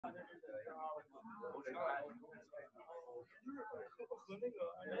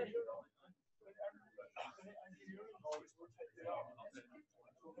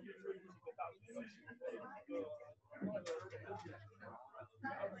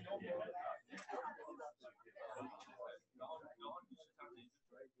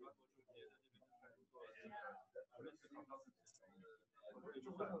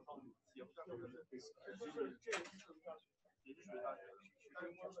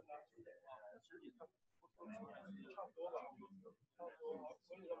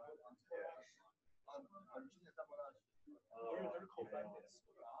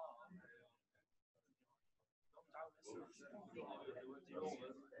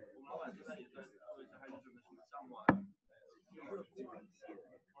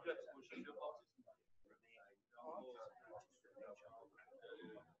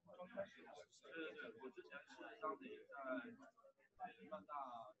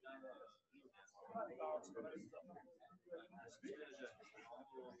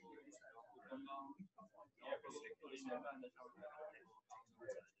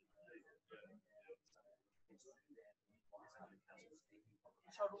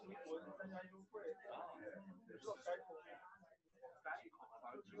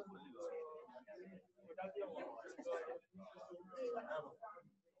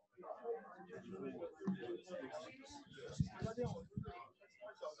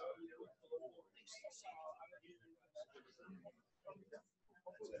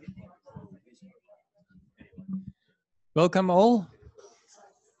Welcome all.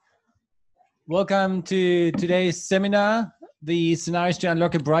 Welcome to today's seminar, the scenarios to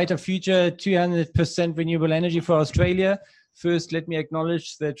unlock a brighter future, 200% renewable energy for Australia. First, let me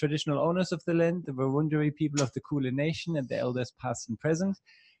acknowledge the traditional owners of the land, the Wurundjeri people of the Kulin Nation and the elders past and present.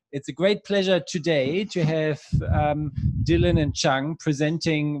 It's a great pleasure today to have Dylan and Chang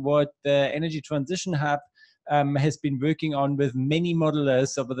presenting what the Energy Transition Hub has been working on with many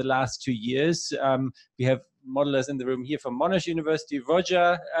modelers over the last 2 years. We have modelers in the room here from Monash University,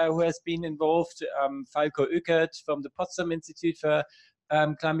 Roger, who has been involved, Falko Ueckerdt from the Potsdam Institute for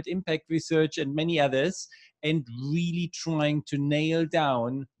Climate Impact Research, and many others, and really trying to nail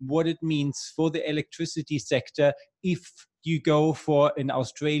down what it means for the electricity sector if you go for an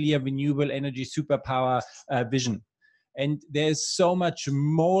Australia renewable energy superpower vision. And there's so much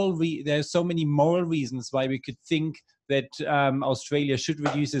moral, there's so many moral reasons why we could think that Australia should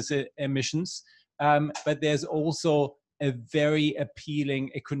reduce its emissions. But there's also a very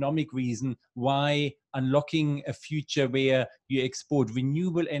appealing economic reason why unlocking a future where you export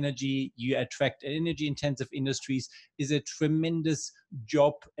renewable energy, you attract energy intensive industries is a tremendous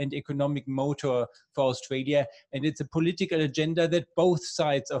job and economic motor for Australia. And it's a political agenda that both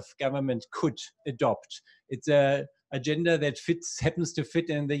sides of government could adopt. It's a agenda that happens to fit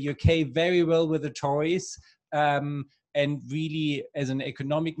in the UK very well with the Tories. And really, as an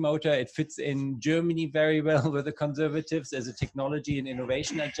economic motor, it fits in Germany very well with the Conservatives as a technology and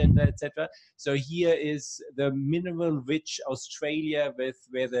innovation agenda, etc. So here is the mineral-rich Australia,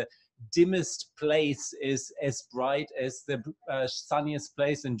 where the dimmest place is as bright as the sunniest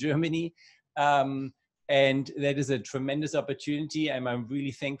place in Germany. And that is a tremendous opportunity. And I'm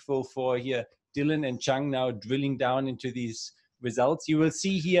really thankful for here Dylan and Chang now drilling down into these results. You will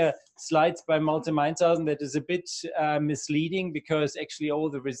see here slides by Malte Meinshausen that is a bit misleading, because actually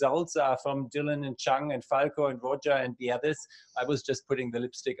all the results are from Dylan and Chang and Falko and Roger and the others. I was just putting the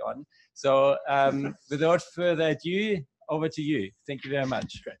lipstick on. So without further ado, over to you. Thank you very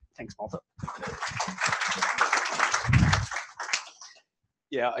much. Great. Thanks, Malte.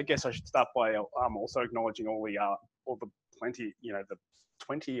 Yeah, I guess I should start by also acknowledging all the plenty, the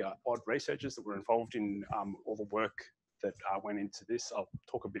 20 odd researchers that were involved in all the work that went into this. I'll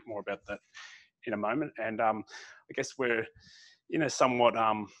talk a bit more about that in a moment. And I guess we're in a somewhat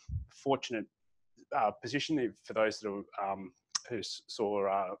fortunate position for those that who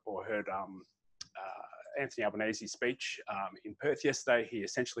saw or heard Anthony Albanese's speech in Perth yesterday. He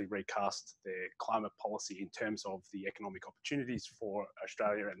essentially recast their climate policy in terms of the economic opportunities for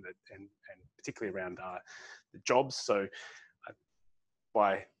Australia and particularly around the jobs. So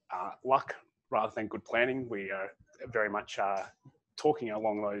by luck, rather than good planning, we are very much talking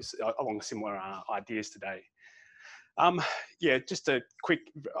along similar ideas today. Yeah, just a quick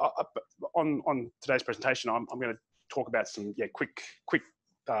on today's presentation. I'm going to talk about some quick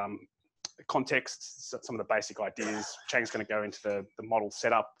context, some of the basic ideas. Chang's going to go into the model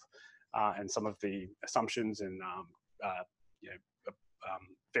setup and some of the assumptions and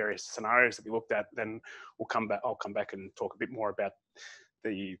various scenarios that we looked at. Then I'll come back and talk a bit more about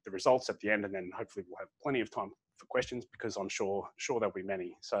the results at the end, and then hopefully we'll have plenty of time for questions, because I'm sure there'll be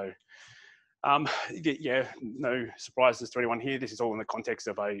many. So Yeah, no surprises to anyone here. This is all in the context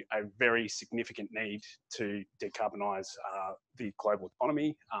of a very significant need to decarbonise the global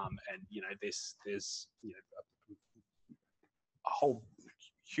economy, and there's a whole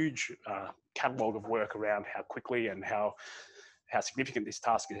huge catalogue of work around how quickly and how significant this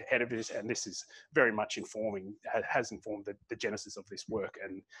task is ahead of us, and this is very much has informed the genesis of this work,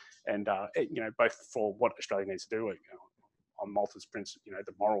 and both for what Australia needs to do on Malta's principle,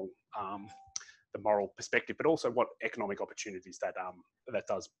 the moral perspective, but also what economic opportunities that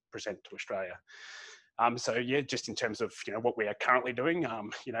does present to Australia. So yeah, just in terms of what we are currently doing,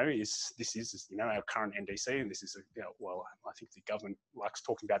 this is our current NDC, and this is well, I think the government likes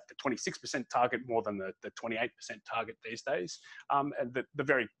talking about the 26% target more than the 28% target these days. And the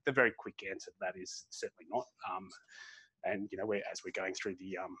very quick answer to that is certainly not. And as we're going through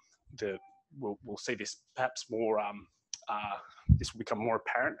we'll see this perhaps more. This will become more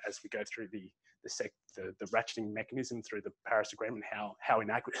apparent as we go through the ratcheting mechanism through the Paris Agreement, how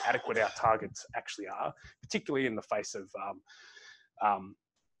inadequate our targets actually are, particularly in the face of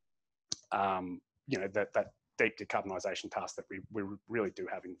that deep decarbonisation task that we really do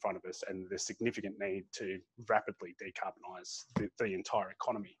have in front of us, and the significant need to rapidly decarbonise the entire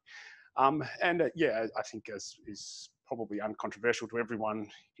economy. Yeah, I think as is probably uncontroversial to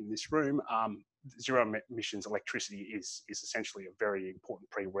everyone in this room, zero emissions electricity is essentially a very important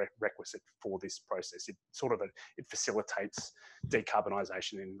prerequisite for this process. It facilitates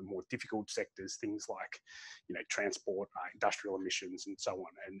decarbonisation in the more difficult sectors, things like transport, industrial emissions, and so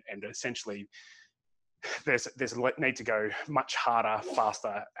on. And essentially, there's a need to go much harder,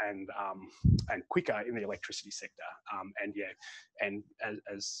 faster, and quicker in the electricity sector. And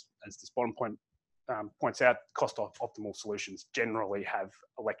as this bottom point points out, cost-optimal solutions generally have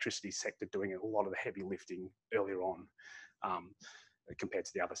electricity sector doing a lot of the heavy lifting earlier on compared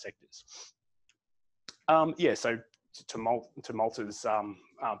to the other sectors. Yeah, so to Malta's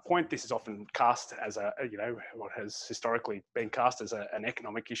point, this is often cast as what has historically been cast as an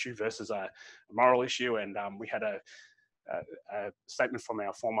economic issue versus a moral issue. And we had a statement from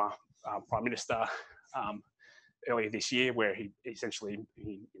our former Prime Minister earlier this year, where he essentially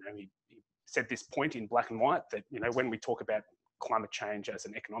he said this point in black and white, that when we talk about climate change as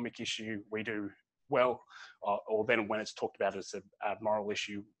an economic issue, we do well, or then when it's talked about as a moral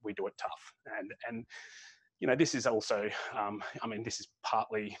issue, we do it tough. And this is also, this is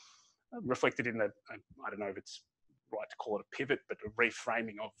partly reflected in I don't know if it's right to call it a pivot, but a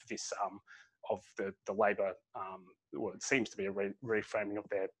reframing of this, of the Labor, well, it seems to be a reframing of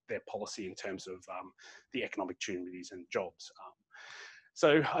their policy in terms of the economic opportunities and jobs.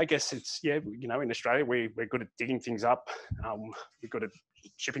 So I guess it's, in Australia, we're good at digging things up. We're good at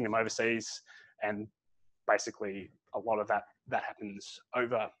shipping them overseas, and basically a lot of that happens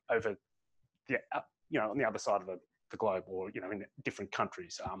over the, on the other side of the globe, or, in different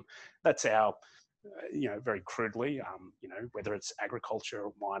countries. That's our, very crudely, whether it's agriculture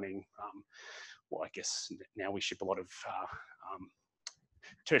or mining. Well, I guess now we ship a lot of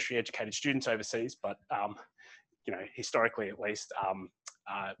tertiary educated students overseas, but, historically at least,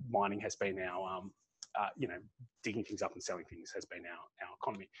 mining has been our, digging things up and selling things has been our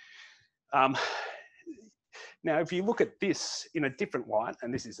economy. Now, if you look at this in a different light,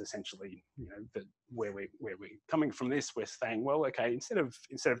 and this is essentially, where we're coming from this, we're saying, well, okay, instead of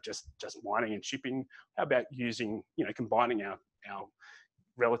just mining and shipping, how about using, combining our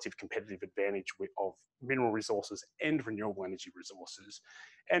relative competitive advantage of mineral resources and renewable energy resources,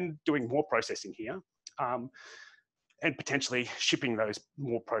 and doing more processing here, and potentially shipping those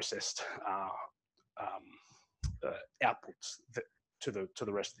more processed outputs to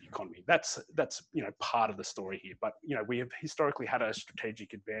the rest of the economy. That's part of the story here. But we have historically had a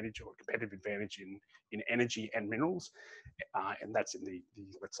strategic advantage or competitive advantage in energy and minerals, and that's in the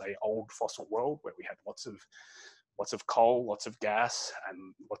let's say old fossil world, where we had lots of coal, lots of gas,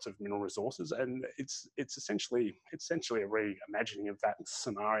 and lots of mineral resources. And it's essentially a reimagining of that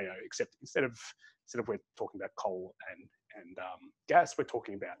scenario, except instead of we're talking about coal and gas, we're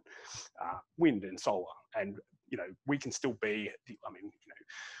talking about wind and solar. And we can still be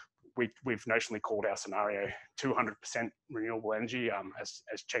we've notionally called our scenario 200% renewable energy. As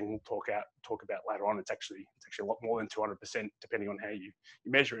Cheng will talk about later on, it's actually a lot more than 200%, depending on how you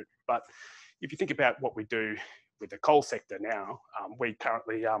measure it. But if you think about what we do with the coal sector now, we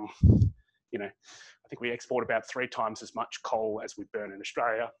currently, I think we export about 3 times as much coal as we burn in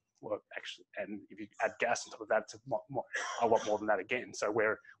Australia. Well, actually, and if you add gas on top of that, it's a lot more than that again. So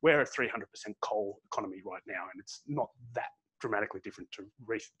we're a 300% coal economy right now, and it's not that dramatically different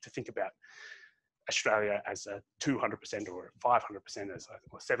to think about Australia as a 200% or 500% as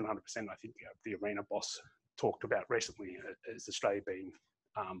or 700%. I think the arena boss talked about recently as Australia being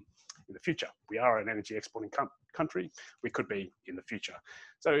in the future. We are an energy exporting country. We could be in the future.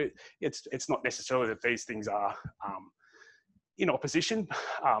 So it's not necessarily that these things are in opposition,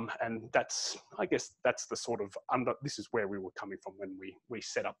 and that's, I guess, that's the sort of this is where we were coming from when we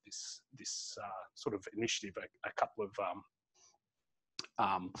set up this sort of initiative a couple of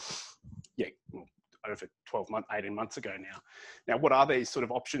over 18 months ago now. Now, what are these sort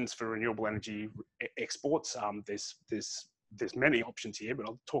of options for renewable energy exports? There's many options here, but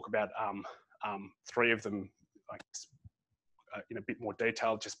I'll talk about 3 of them in a bit more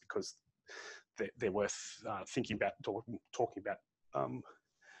detail, just because they're worth thinking about, talking about.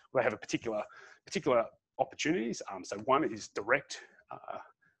 They have a particular opportunities. So one is direct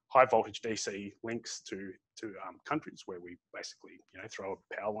high voltage DC links to countries where we basically throw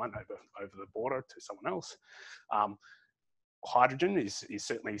a power line over the border to someone else. Hydrogen is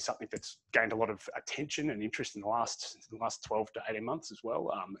certainly something that's gained a lot of attention and interest in the last 12 to 18 months as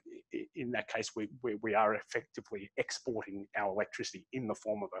well. In that case, we are effectively exporting our electricity in the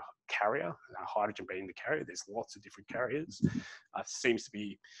form of a carrier, hydrogen being the carrier. There's lots of different carriers. Seems to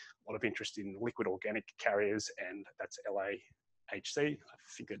be a lot of interest in liquid organic carriers, and that's LAHC. I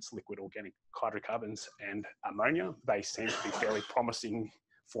think it's liquid organic hydrocarbons and ammonia. They seem to be fairly promising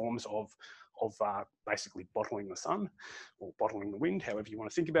forms of basically bottling the sun or bottling the wind, however you want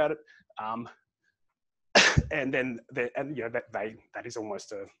to think about it. And then that is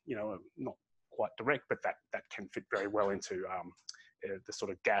almost not quite direct, but that can fit very well into the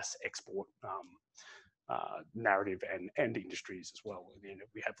sort of gas export narrative and industries as well.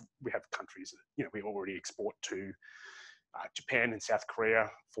 We have countries, we already export to Japan and South Korea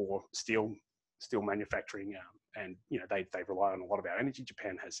for steel manufacturing, and they rely on a lot of our energy.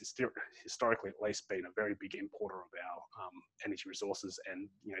 Japan has historically, at least, been a very big importer of our energy resources, and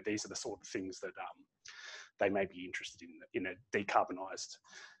these are the sort of things that they may be interested in a decarbonised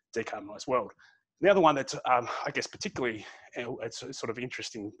world. The other one that's I guess particularly it's sort of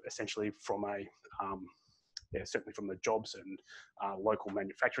interesting, essentially from a certainly from the jobs and local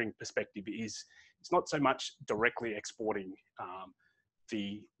manufacturing perspective, is it's not so much directly exporting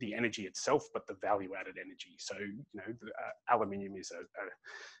the energy itself, but the value-added energy. So, aluminium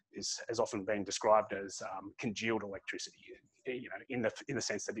has often been described as congealed electricity. In the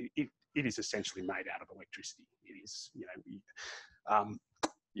sense that it is essentially made out of electricity. It is,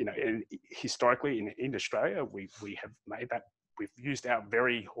 and historically in Australia, we have made that. We've used our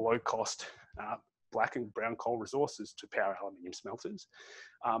very low-cost black and brown coal resources to power aluminium smelters,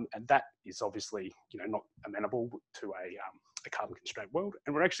 and that is obviously not amenable to a carbon constrained world.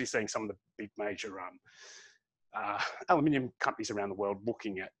 And we're actually seeing some of the big major aluminium companies around the world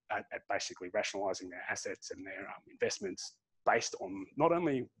looking at basically rationalising their assets and their investments based on not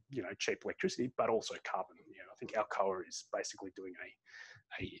only cheap electricity but also carbon. I think Alcoa is basically doing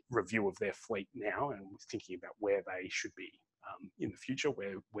a review of their fleet now and thinking about where they should be in the future,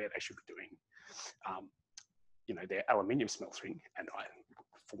 where they should be doing their aluminium smelting. And I,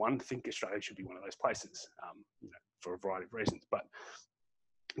 for one, think Australia should be one of those places, for a variety of reasons. But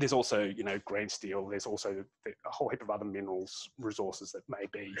there's also, green steel. There's also a whole heap of other minerals resources that may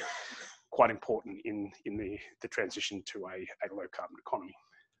be quite important in the transition to a low carbon economy.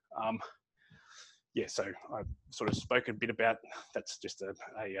 So I've sort of spoken a bit about, that's just a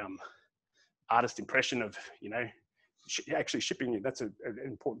artist impression of, actually shipping. That's an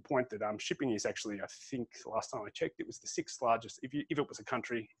important point, that shipping is actually, I think the last time I checked, it was the 6th largest. If it was a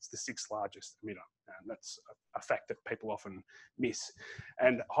country, it's the 6th largest emitter, and that's a fact that people often miss.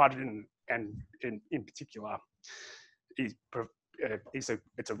 And hydrogen, and in particular, it's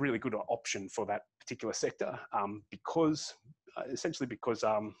a really good option for that particular sector, because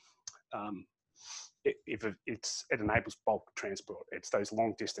it enables bulk transport. It's those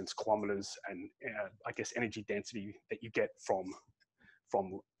long distance kilometres and I guess energy density that you get from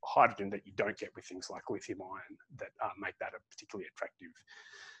hydrogen that you don't get with things like lithium ion that make that a particularly attractive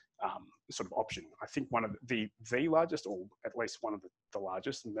sort of option. I think one of the largest, or at least one of the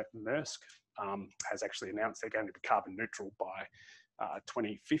largest, Maersk, has actually announced they're going to be carbon neutral by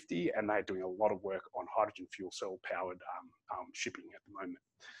 2050, and they're doing a lot of work on hydrogen fuel cell powered shipping at the moment.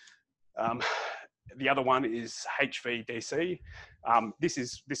 The other one is HVDC. This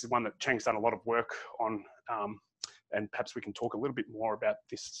is one that Chang's done a lot of work on, and perhaps we can talk a little bit more about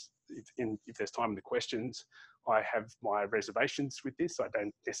this if there's time in the questions. I have my reservations with this. I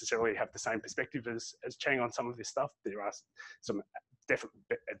don't necessarily have the same perspective as Chang on some of this stuff. There are some definite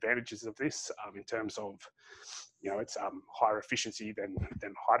advantages of this in terms of you know, it's higher efficiency than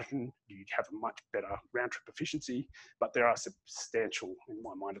hydrogen. You have a much better round trip efficiency, but there are substantial, in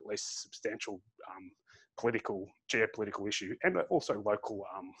my mind at least, substantial geopolitical issue, and also local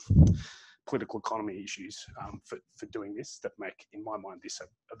political economy issues for doing this that make, in my mind, this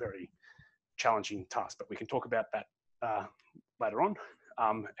a very challenging task. But we can talk about that later on.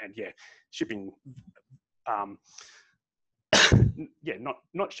 And yeah, shipping, yeah,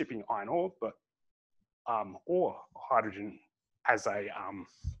 not shipping iron ore, but or hydrogen as a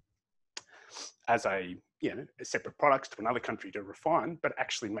you know, separate products to another country to refine, but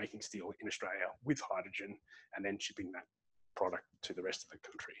actually making steel in Australia with hydrogen and then shipping that product to the rest of the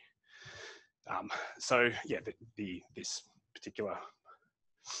country. So yeah, this particular.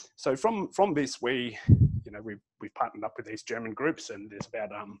 So from this, we've partnered up with these German groups, and there's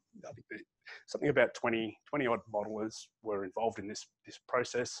about I think something about 20 odd modelers were involved in this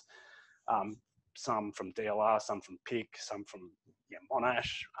process. Some from DLR, some from PIC, some from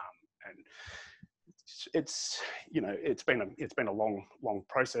Monash, and it's been a long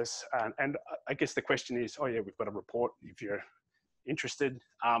process. And I guess the question is, oh yeah, we've got a report if you're interested.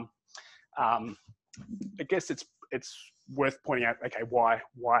 I guess it's worth pointing out, okay, why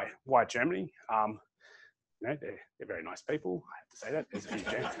Germany? You know, they're very nice people. I have to say that. There's a few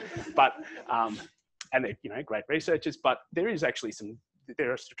Germans, but and they're great researchers. But there is actually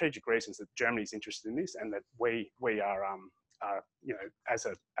there are strategic reasons that Germany's interested in this, and that we are as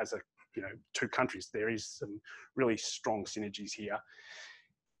a two countries, there is some really strong synergies here.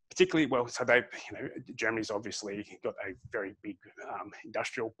 Particularly, well, so Germany's obviously got a very big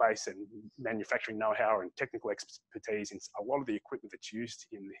industrial base and manufacturing know-how and technical expertise in a lot of the equipment that's used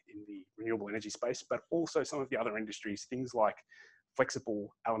in the renewable energy space, but also some of the other industries, things like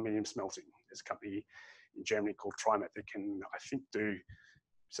flexible aluminium smelting. There's a company in Germany called Trimet that can, I think, do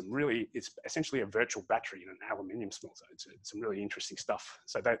some really, it's essentially a virtual battery in an aluminium smelter. It's some really interesting stuff.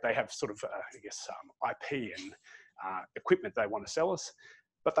 So they have sort of, I guess, IP and equipment they want to sell us.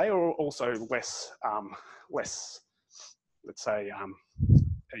 But they are also less, let's say, I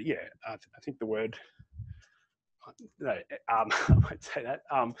think the word, no, I won't say that.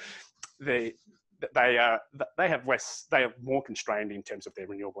 They have less, they are more constrained in terms of their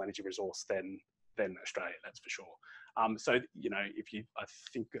renewable energy resource than Australia, that's for sure. So, I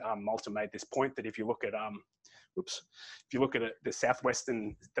think Malta made this point that if you look at, the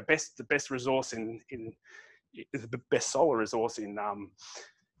southwestern, the best resource the best solar resource in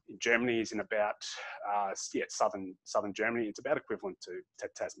Germany is in about southern Germany. It's about equivalent to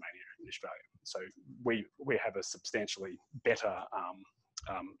Tasmania in Australia. So we have a substantially better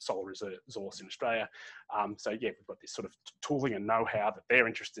solar resource in Australia. So yeah, we've got this sort of tooling and know-how that they're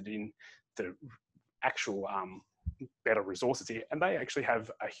interested in, the actual better resources here, and they actually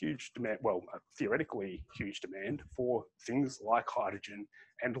have a huge demand, well, a theoretically huge demand for things like hydrogen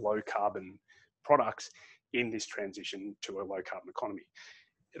and low carbon products in this transition to a low carbon economy.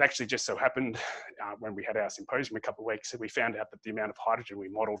 It actually just so happened when we had our symposium a couple of weeks, we found out that the amount of hydrogen we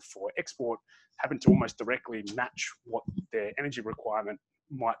modelled for export happened to almost directly match what their energy requirement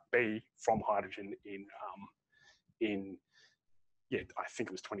might be from hydrogen in I think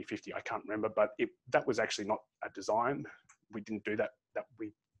it was 2050. I can't remember, but that was actually not a design. We didn't do that. That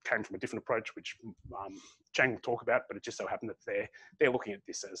we came from a different approach, which Chang will talk about. But it just so happened that they're looking at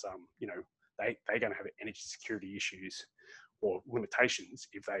this as they're going to have energy security issues or limitations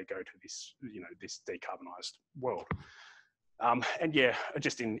if they go to this this decarbonised world. And yeah,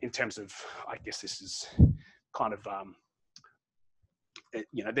 just in terms of, I guess this is kind of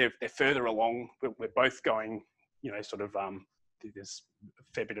they're further along. We're both going sort of there's a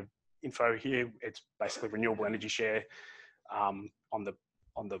fair bit of info here. It's basically renewable energy share on the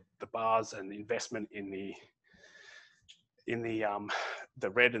bars, and the investment in the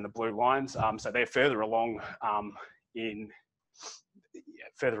red and the blue lines. So they're further along in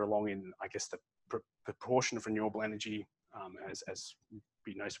I guess the proportion of renewable energy, as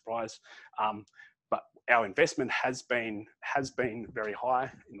be no surprise. But our investment has been very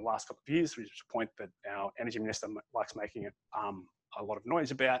high in the last couple of years, which is a point that our energy minister likes making a lot of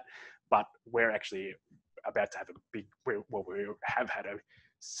noise about. But we're actually about to have we have had a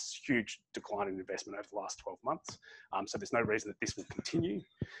huge decline in investment over the last 12 months. So there's no reason that this will continue.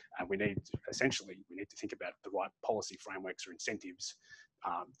 And we need to think about the right policy frameworks or incentives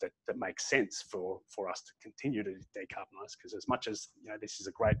that make sense for us to continue to decarbonise. Because as much as this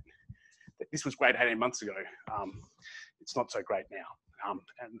was great 18 months ago, it's not so great now.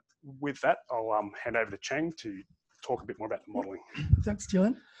 And with that, I'll hand over to Chang to talk a bit more about the modelling. Thanks,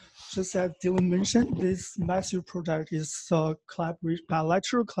 Dylan. just as Dylan mentioned, this massive project is a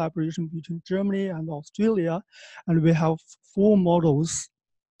bilateral collaboration between Germany and Australia, and we have 4 models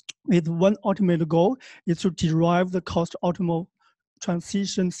with one ultimate goal is to derive the cost-optimal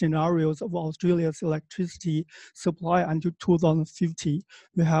transition scenarios of Australia's electricity supply until 2050.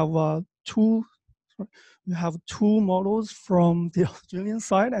 We have two models from the Australian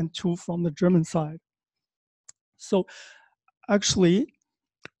side and 2 from the German side. So actually,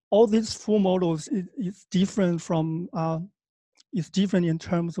 all these 4 models is different from is different in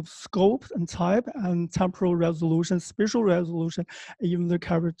terms of scope and type and temporal resolution, spatial resolution, even the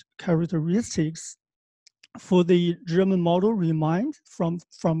characteristics. For the German model, remind from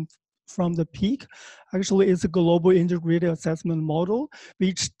the peak, actually it's a global integrated assessment model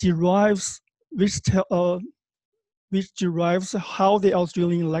which derives how the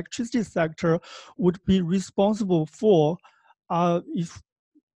Australian electricity sector would be responsible for if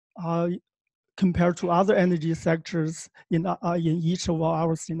compared to other energy sectors in each of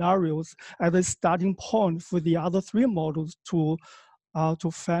our scenarios as a starting point for the other 3 models to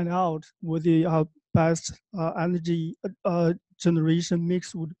find out what the best energy generation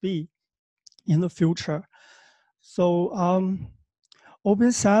mix would be in the future. So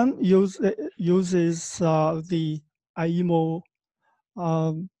OpenSAM uses the IEMO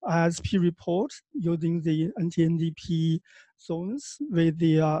ISP report using the NTNDP zones with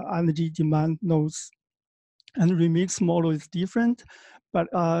the energy demand nodes. And remix model is different, but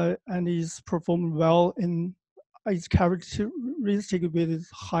and is performed well in its characteristic with its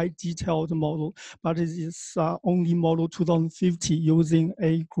high detailed model, but it is only model 2050 using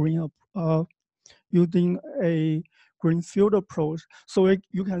a greenfield approach. So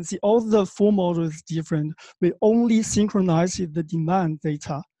you can see all the 4 models different. We only synchronize the demand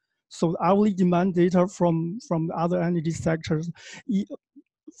data. So hourly demand data from other energy sectors.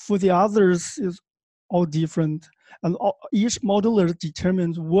 For the others is all different. And each modeler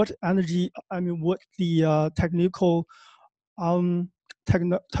determines what the technical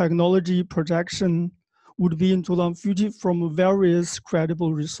technology projection would be in 2050 from various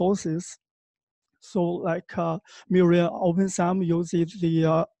credible resources. So like Miriam OpenSAM uses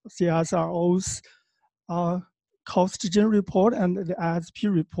the CSRO's cost-gen report and the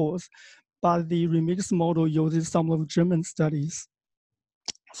ISP reports, but the remix model uses some of German studies.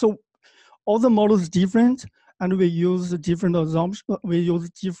 So all the models different, and we use different assumptions. We use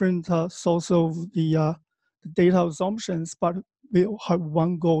different source of the data assumptions, but we have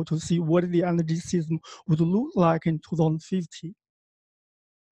one goal to see what the energy system would look like in 2050.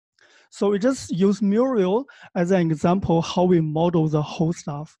 So we just use Muriel as an example how we model the whole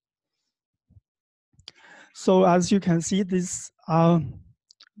stuff. So as you can see, this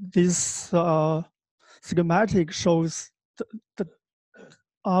schematic shows the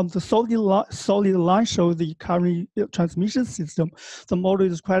solid line shows the current transmission system. The model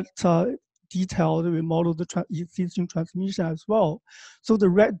is quite detailed. We model the existing transmission as well. So the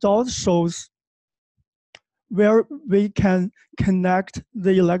red dot shows where we can connect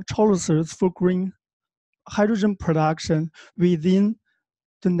the electrolyzers for green hydrogen production within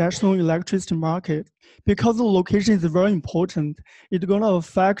the national electricity market. Because the location is very important, it's going to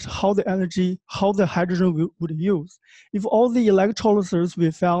affect how the hydrogen would use. If all the electrolyzers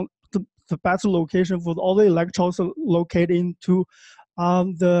we found the best location for all the electrolyzers located into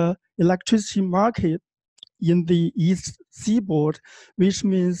the electricity market in the East Seaboard, which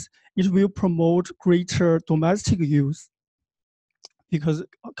means it will promote greater domestic use because it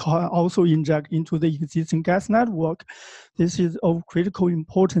can also inject into the existing gas network. This is of critical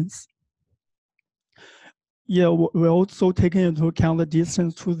importance. Yeah, we're also taking into account the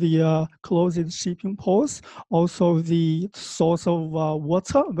distance to the closest shipping ports, also the source of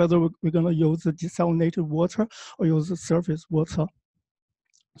water, whether we're going to use the desalinated water or use the surface water.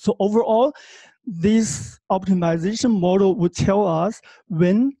 So overall, this optimization model would tell us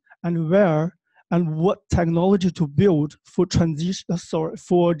when and where and what technology to build for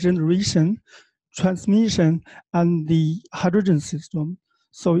generation, transmission, and the hydrogen system.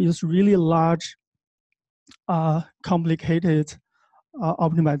 So it's really large, complicated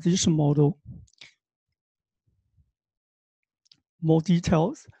optimization model. More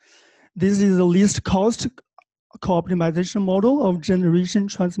details. This is the least cost co-optimization model of generation,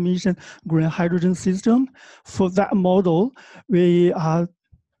 transmission, green hydrogen system. For that model, we are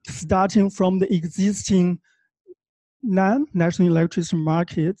starting from the existing national electricity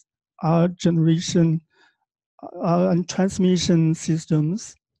market, generation and transmission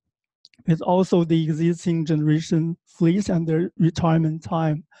systems, with also the existing generation fleet and their retirement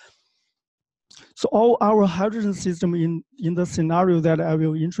time. So all our hydrogen system in the scenario that I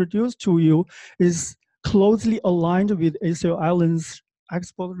will introduce to you is closely aligned with ACL Island's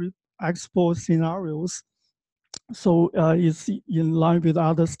export scenarios. So it's in line with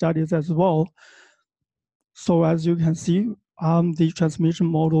other studies as well. So as you can see, the transmission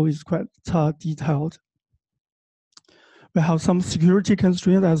model is quite detailed. We have some security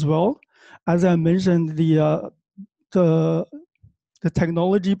constraints as well. As I mentioned, the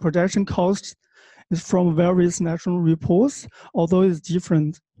technology projection cost is from various national reports, although it's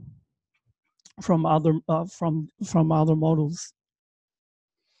different from other models.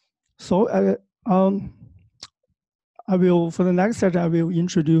 So I will, for the next set, I will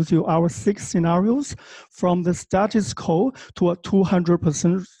introduce you our 6 scenarios from the status quo to a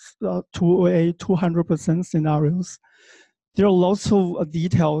 200% scenarios. There are lots of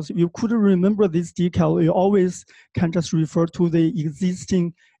details. If you couldn't remember this detail, you always can just refer to the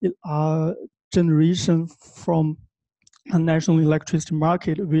existing generation from a national electricity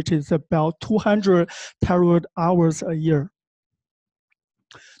market, which is about 200 terawatt hours a year.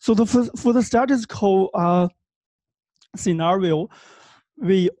 So for the status quo scenario,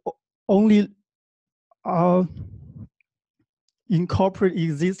 we only incorporate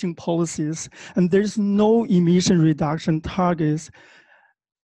existing policies, and there's no emission reduction targets.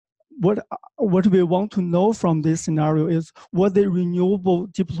 What we want to know from this scenario is what the renewable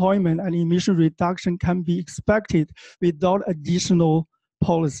deployment and emission reduction can be expected without additional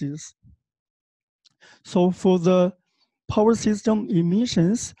policies. So for the power system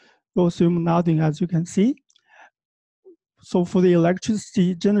emissions, we'll assume nothing, as you can see. So for the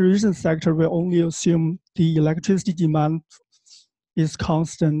electricity generation sector, we only assume the electricity demand is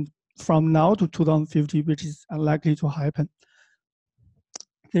constant from now to 2050, which is unlikely to happen.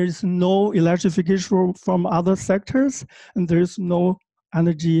 There is no electrification from other sectors, and there is no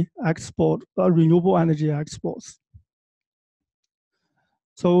energy export, renewable energy exports.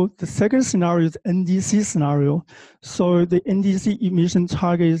 So the second scenario is NDC scenario. So the NDC emission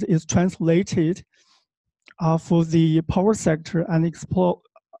target is translated for the power sector and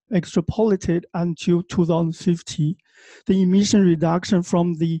extrapolated until 2050. The emission reduction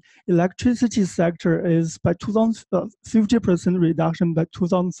from the electricity sector is by 50% reduction by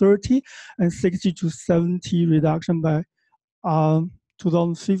 2030 and 60 to 70 reduction by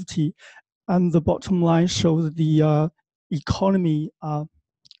 2050. And the bottom line shows the economy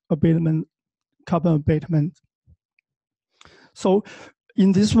abatement, carbon abatement. So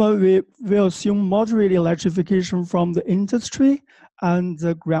in this one, we assume moderate electrification from the industry and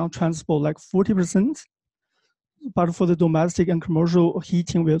the ground transport, like 40%. But for the domestic and commercial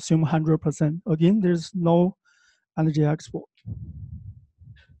heating, we assume 100%. Again, there's no energy export.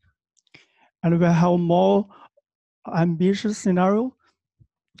 And we have a more ambitious scenario,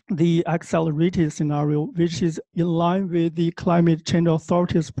 the accelerated scenario, which is in line with the Climate Change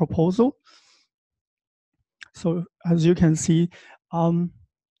Authority's proposal. So as you can see,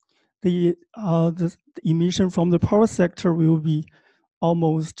 the emission from the power sector will be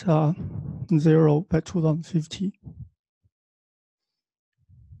almost zero by 2050.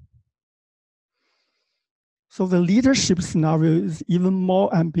 So the leadership scenario is even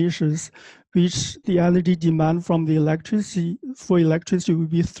more ambitious, which the energy demand from the electricity will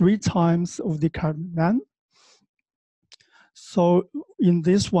be 3 times of the current demand. So in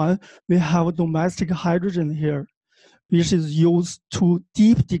this one, we have domestic hydrogen here, which is used to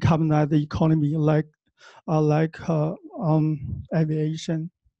deep decarbonize the economy, like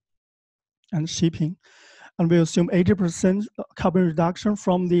aviation and shipping. And we assume 80% carbon reduction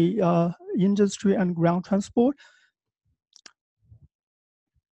from the industry and ground transport.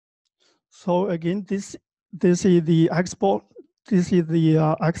 So again, this is the export. This is the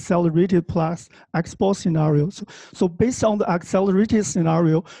accelerated plus export scenario. So based on the accelerated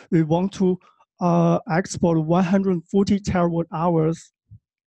scenario, we want to export 140 terawatt hours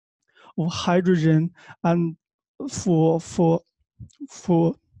of hydrogen, and for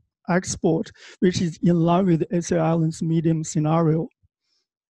export, which is in line with ACL Island's medium scenario.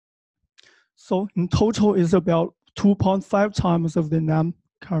 So in total, is about 2.5 times of the NAM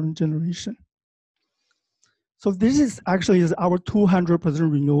current generation. So this is actually our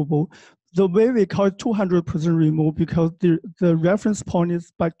 200% renewable. The way we call it 200% renewable because the reference point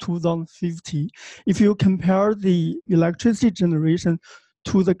is by 2050. If you compare the electricity generation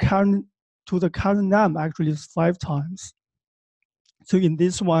to the current NAM, actually is 5 times. So in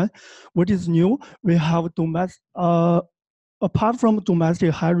this one, what is new? We have domestic. Apart from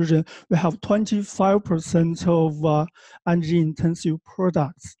domestic hydrogen, we have 25% of energy-intensive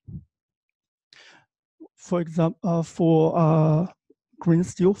products. For example, for green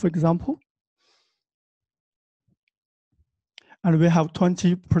steel, for example. And we have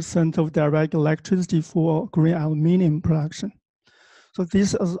 20% of direct electricity for green aluminum production. So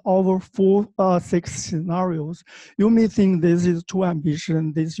this is our 6 scenarios. You may think this is too ambitious,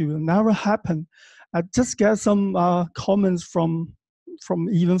 this will never happen. I just get some comments from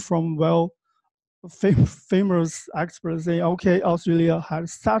famous experts saying, okay, Australia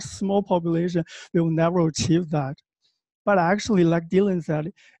has such small population, we will never achieve that. But actually, like Dylan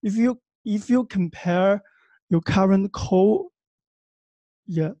said, if you compare your current coal,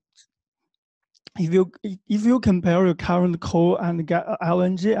 if you compare your current coal and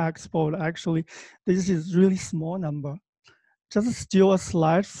LNG export, actually, this is really small number. Just steal a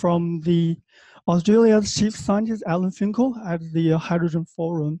slide from the Australia's chief scientist Alan Finkel at the Hydrogen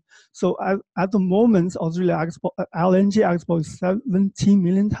Forum. So at the moment, Australia LNG export is 17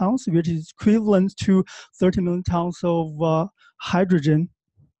 million tons, which is equivalent to 30 million tons of hydrogen,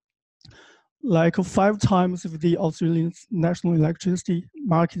 like 5 times of the Australian national electricity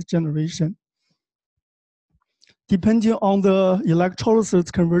market generation. Depending on the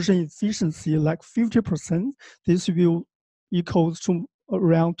electrolysis conversion efficiency, like 50%, this will equals to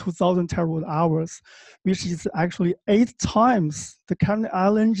around 2,000 terawatt hours, which is actually 8 times, the current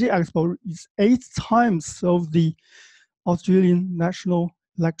LNG export is 8 times of the Australian national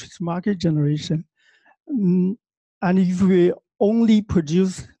electricity market generation. And if we only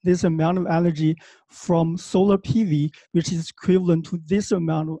produce this amount of energy from solar PV, which is equivalent to this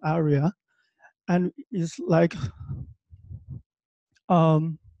amount of area, and it's like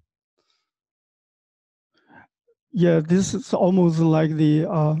this is almost like the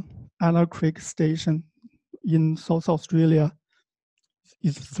Anna Creek station in South Australia.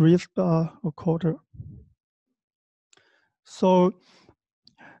 It's 3 a quarter. So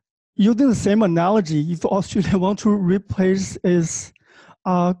using the same analogy, if Australia want to replace its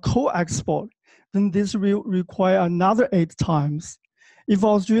coal export, then this will require another 8 times. If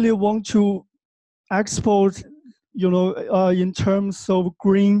Australia want to export, in terms of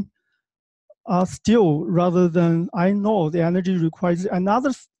green steel rather than iron ore, the energy requires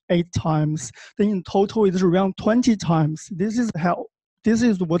another 8 times. Then in total, it's around 20 times. This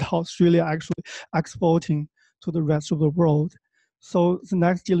is what Australia actually exporting to the rest of the world. So the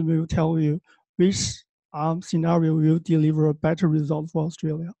next deal will tell you which scenario will deliver a better result for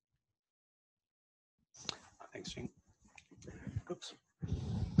Australia. Thanks, Jing. Oops.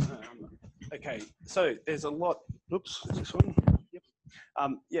 Okay, so there's a lot. Oops, is this one? Yep.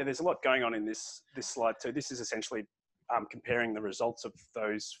 Yeah, there's a lot going on in this slide too. This is essentially comparing the results of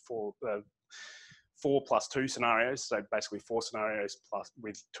those 4 plus 2 scenarios. So basically 4 scenarios plus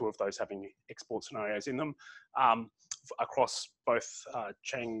with 2 of those having export scenarios in them across both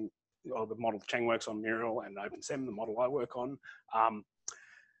the model Chang works on, Muriel, and OpenSem, the model I work on.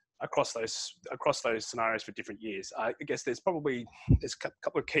 Across those scenarios for different years. I guess there's a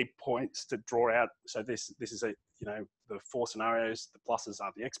couple of key points to draw out. So this is the 4 scenarios. The pluses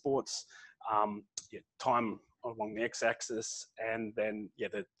are the exports, time along the x-axis, and then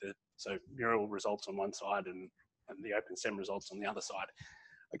so Muriel results on one side and the OpenSem results on the other side.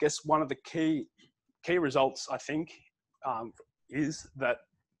 I guess one of the key results, I think, is that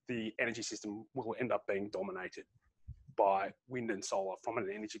the energy system will end up being dominated by wind and solar from an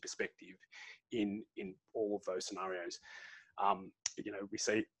energy perspective in all of those scenarios. We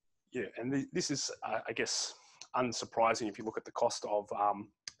see, and this is, I guess, unsurprising if you look at the cost of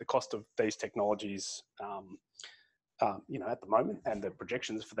these technologies, at the moment, and the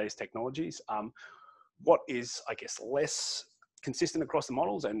projections for these technologies. What is, I guess, less consistent across the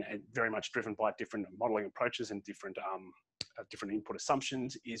models and very much driven by different modeling approaches and different input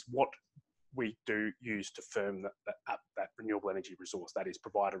assumptions is what we do use to firm that renewable energy resource, that is,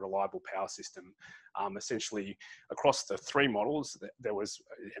 provide a reliable power system. Essentially, across the 3 models, there was,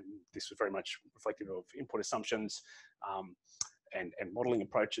 and this was very much reflective of input assumptions and modelling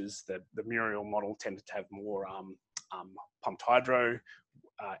approaches. The Muriel model tended to have more pumped hydro.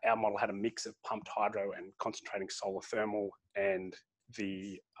 Our model had a mix of pumped hydro and concentrating solar thermal, and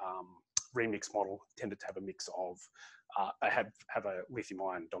the remix model tended to have a mix of have a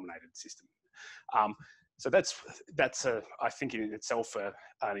lithium-ion dominated system. So that's I think in itself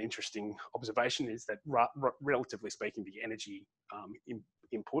an interesting observation, is that relatively speaking, the energy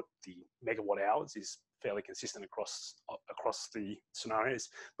input, the megawatt hours, is fairly consistent across the scenarios.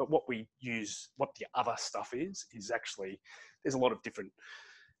 But what we use, what the other stuff is actually, there's a lot of different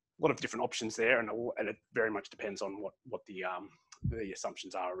options there, and it very much depends on what the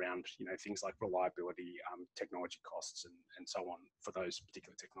assumptions are around things like reliability, technology costs, and so on for those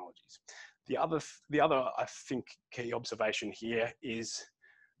particular technologies. The other I think key observation here is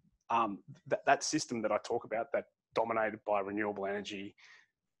that system that I talk about, that dominated by renewable energy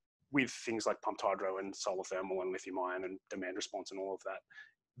with things like pumped hydro and solar thermal and lithium ion and demand response and all of that.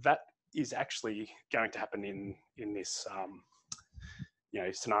 That is actually going to happen in this,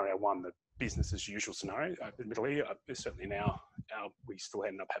 scenario one, the business as usual scenario. Admittedly, certainly now we still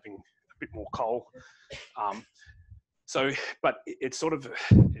end up having a bit more coal. But it's sort of,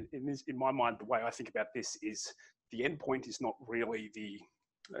 in my mind, the way I think about this is the end point is not really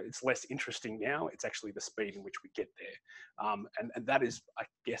it's less interesting now. It's actually the speed in which we get there. And that is, I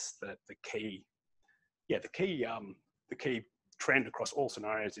guess, the key trend across all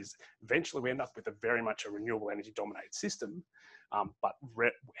scenarios is eventually we end up with very much a renewable energy dominated system. But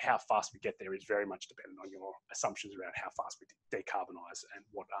how fast we get there is very much dependent on your assumptions around how fast we decarbonize and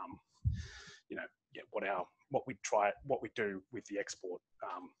what we do with the export.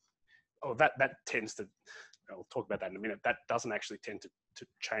 That tends to, I'll talk about that in a minute. That doesn't actually tend to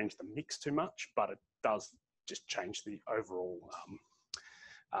change the mix too much, but it does just change the overall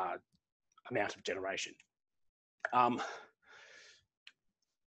amount of generation.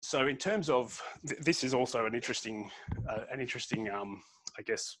 So in terms of, this is also an interesting, I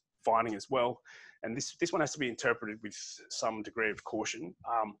guess, finding as well. And this one has to be interpreted with some degree of caution,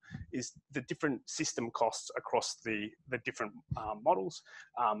 is the different system costs across the different models.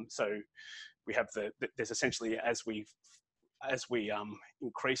 So we have there's essentially, as we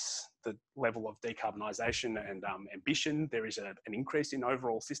increase the level of decarbonisation and ambition, there is an increase in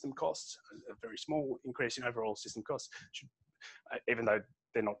overall system costs, a very small increase in overall system costs. Even though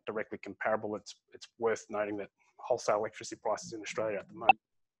they're not directly comparable, it's worth noting that wholesale electricity prices in Australia at the moment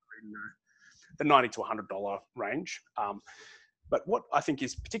are in the $90 to $100 range. But what I think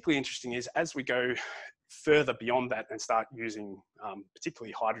is particularly interesting is as we go further beyond that and start using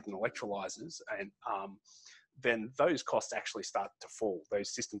particularly hydrogen electrolyzers, and then those costs actually start to fall.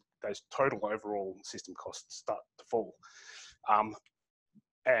 Those total overall system costs start to fall.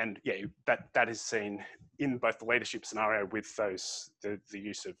 And yeah, that is seen in both the leadership scenario with the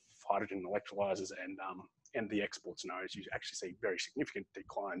use of hydrogen electrolyzers and the export scenarios. You actually see very significant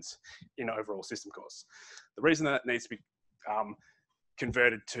declines in overall system costs. The reason that needs to be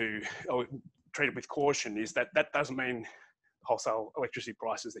converted to or treated with caution is that doesn't mean wholesale electricity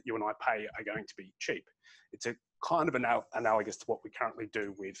prices that you and I pay are going to be cheap. It's a kind of analogous to what we currently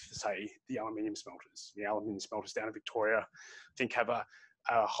do with, say, the aluminium smelters. The aluminium smelters down in Victoria, I think, have a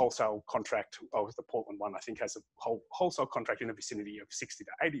wholesale contract, the Portland one, I think, has a wholesale contract in the vicinity of $60 to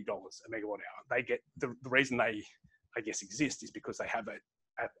 $80 a megawatt hour. They get the reason they, I guess, exist is because they have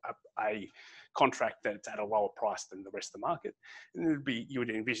a contract that's at a lower price than the rest of the market. And you would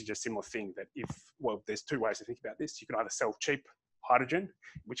envisage a similar thing that there's two ways to think about this. You can either sell cheap hydrogen,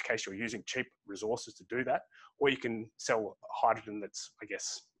 in which case you're using cheap resources to do that, or you can sell hydrogen that's, I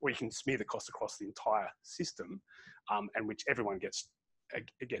guess, or you can smear the cost across the entire system, and which everyone gets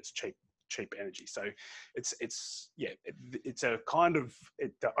cheap energy. So it's a kind of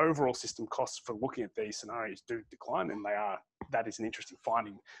the overall system costs for looking at these scenarios do decline, and that is an interesting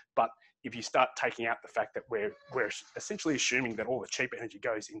finding. But if you start taking out the fact that we're essentially assuming that all the cheap energy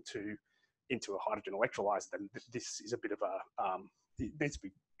goes into a hydrogen electrolyzer, then this is a bit of it needs to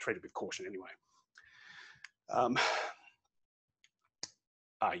be treated with caution anyway.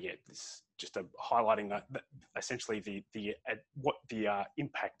 This just highlighting that essentially what the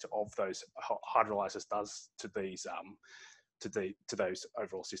impact of those hydrolyzers does to these to those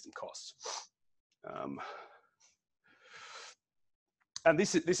overall system costs. And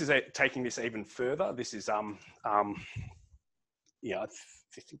this is taking this even further. This is I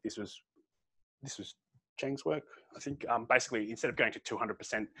think this was Cheng's work. I think basically instead of going to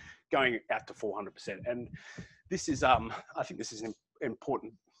 200%, going out to 400%. And this is I think this is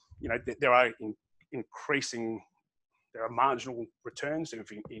important. There are marginal returns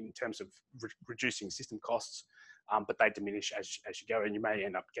in terms of reducing system costs, but they diminish as you go, and you may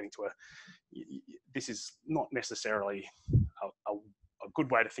end up getting to this is not necessarily a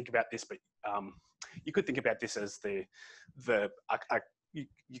good way to think about this, but you could think about this as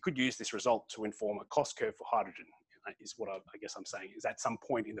you could use this result to inform a cost curve for hydrogen, is what I guess I'm saying, is at some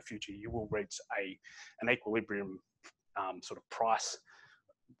point in the future, you will reach an equilibrium sort of price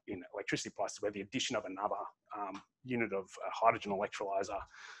in electricity prices where the addition of another unit of a hydrogen electrolyzer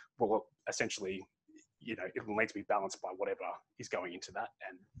will essentially, it will need to be balanced by whatever is going into that.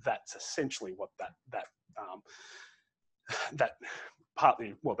 And that's essentially what that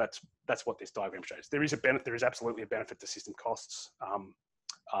partly, well, that's what this diagram shows. There is absolutely a benefit to system costs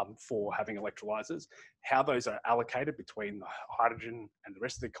for having electrolyzers. How those are allocated between the hydrogen and the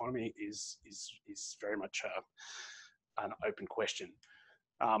rest of the economy is very much an open question.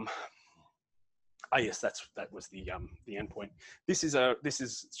 Yes, that was the endpoint. This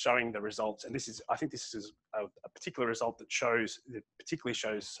is showing the results, and I think this is a particular result that particularly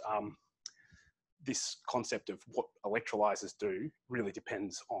shows this concept of what electrolyzers do really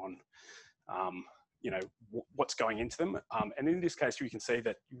depends on what's going into them. And in this case, you can see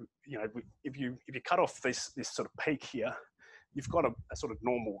that if you cut off this sort of peak here, you've got a sort of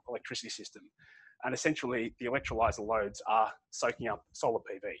normal electricity system, and essentially the electrolyzer loads are soaking up solar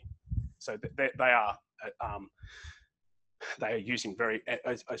PV. So they are using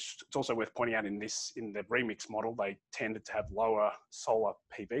it's also worth pointing out in the remix model, they tended to have lower solar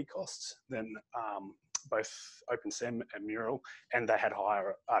PV costs than both OpenSem and Mural, and they had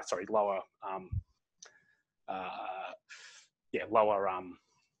lower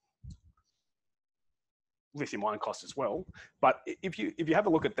lithium ion costs as well. But if you have a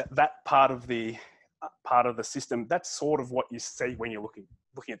look at that part of the system, that's sort of what you see when you're looking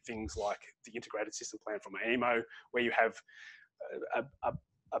at things like the integrated system plan from AEMO, where you have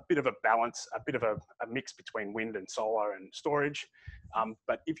a bit of a balance, a bit of a mix between wind and solar and storage.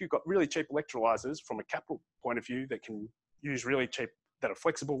 But if you've got really cheap electrolyzers from a capital point of view that can use really cheap, that are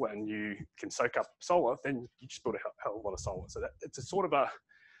flexible and you can soak up solar, then you just build a hell of a lot of solar. So it's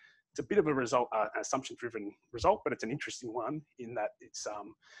a bit of a result, an assumption-driven result, but it's an interesting one in that it's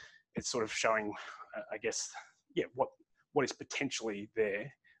sort of showing, I guess, what is potentially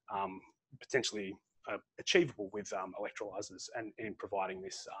there, potentially achievable with electrolyzers, and in providing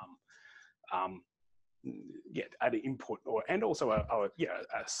this added input, and also a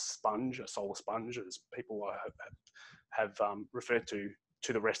sponge, a solar sponge, as people have referred to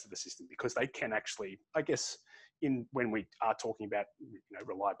the rest of the system, because they can actually, I guess, when we are talking about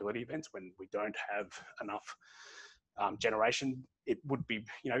reliability events, when we don't have enough generation, it would be,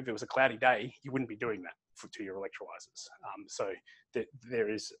 if it was a cloudy day, you wouldn't be doing that to your electrolyzers. So there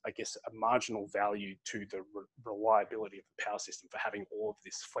is, I guess, a marginal value to the reliability of the power system for having all of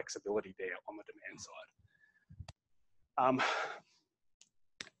this flexibility there on the demand side.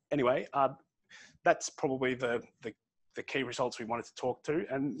 Anyway, that's probably the key results we wanted to talk to.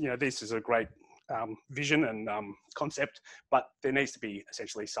 And this is a great vision and concept, but there needs to be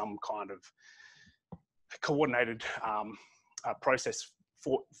essentially some kind of coordinated process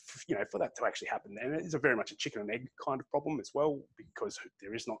for that to actually happen. And it is very much a chicken and egg kind of problem as well, because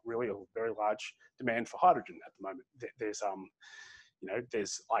there is not really a very large demand for hydrogen at the moment.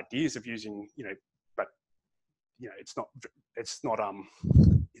 There's ideas of using, but you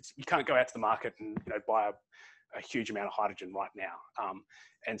can't go out to the market and buy a huge amount of hydrogen right now.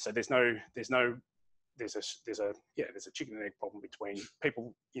 And so there's a chicken and egg problem between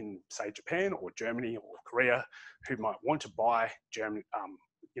people in, say, Japan or Germany or Korea who might want to buy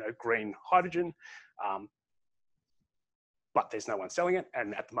green hydrogen, but there's no one selling it.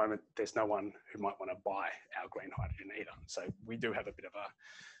 And at the moment, there's no one who might want to buy our green hydrogen either. So we do have a bit of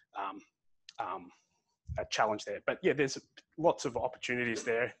a challenge there. But yeah, there's lots of opportunities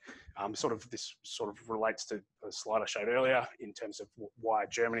there. This sort of relates to the slide I showed earlier in terms of why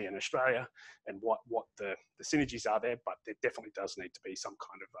Germany and Australia and what the synergies are there. But there definitely does need to be some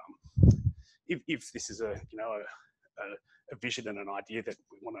kind of if this is a vision and an idea that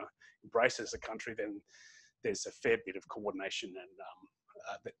we want to embrace as a country, then there's a fair bit of coordination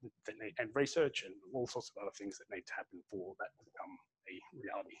and research and all sorts of other things that need to happen for that to become a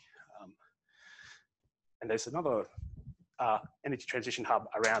reality. And there's another energy transition hub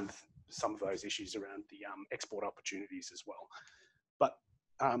around some of those issues around the export opportunities as well. But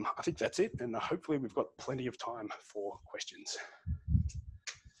I think that's it, and hopefully we've got plenty of time for questions.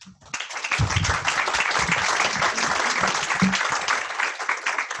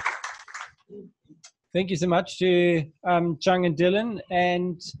 Thank you so much to Chang and Dylan.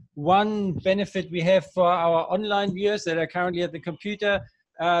 And one benefit we have for our online viewers that are currently at the computer,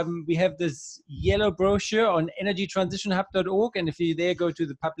 we have this yellow brochure on energytransitionhub.org. And if you there go to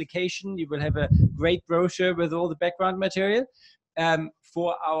the publication, you will have a great brochure with all the background material.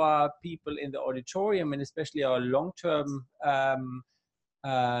 For our people in the auditorium, and especially our long-term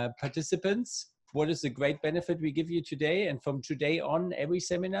participants, what is the great benefit we give you today and from today on every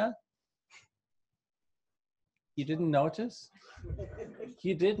seminar? You didn't notice?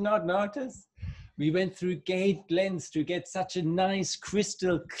 You did not notice? We went through gate lens to get such a nice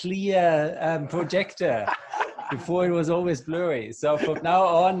crystal clear projector. Before it was always blurry. So from now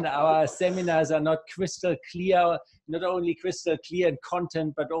on, our seminars are not crystal clear, not only crystal clear in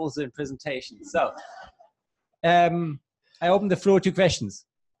content, but also in presentation. So I open the floor to questions.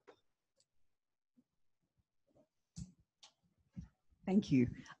 Thank you.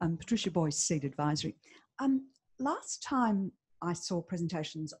 Patricia Boyce, Seed Advisory. Last time I saw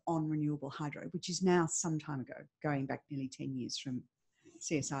presentations on renewable hydro, which is now some time ago, going back nearly 10 years from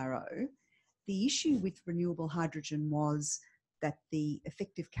CSIRO. The issue with renewable hydrogen was that the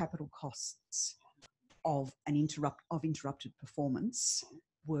effective capital costs of interrupted performance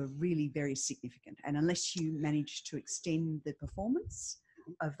were really very significant. And unless you managed to extend the performance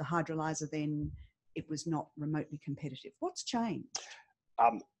of the hydrolyzer, then it was not remotely competitive. What's changed?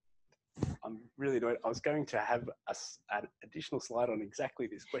 I'm really annoyed. I was going to have an additional slide on exactly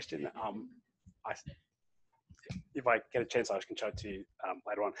this question. If I get a chance, I can show it to you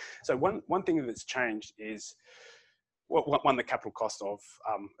later on. So one thing that's changed is, one, the capital cost of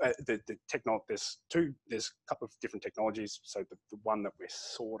the technology. There's a couple of different technologies. So the one that we're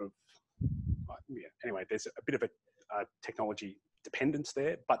sort of, anyway, there's a bit of a technology dependence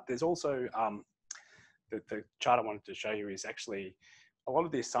there, but there's also the chart I wanted to show you is actually a lot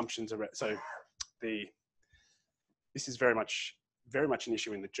of the assumptions around. So this is very much an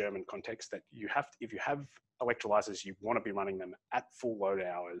issue in the German context, that you have to, if you have electrolyzers, you want to be running them at full load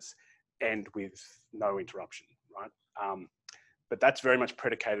hours and with no interruption, right? But that's very much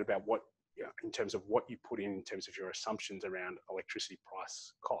predicated about what, in terms of what you put in terms of your assumptions around electricity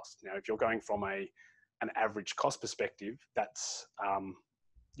price cost. Now, if you're going from an average cost perspective, that's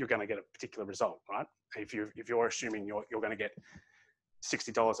you're going to get a particular result, right? If you're assuming you're going to get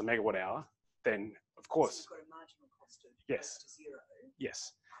 $60 a megawatt hour, then of course, so you've got a marginal cost of yes, to zero.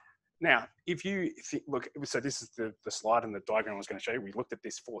 Yes. Now, if you look, so this is the slide and the diagram I was going to show you. We looked at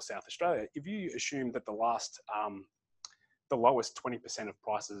this for South Australia. If you assume that the lowest 20% of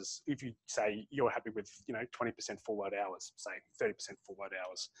prices, if you say you're happy with 20% full load hours, say 30% full load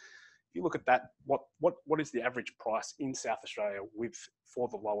hours, if you look at that, what is the average price in South Australia for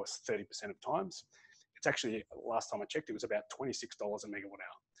the lowest 30% of times? It's actually, last time I checked, it was about $26 a megawatt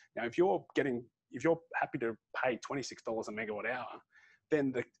hour. Now, if you're happy to pay $26 a megawatt hour,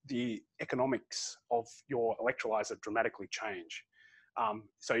 then the economics of your electrolyzer dramatically change.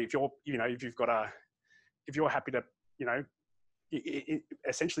 So if you're happy to,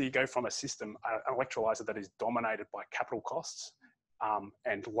 essentially you go from a system, an electrolyzer that is dominated by capital costs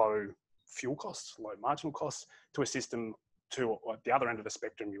and low fuel costs, low marginal costs, to a system to the other end of the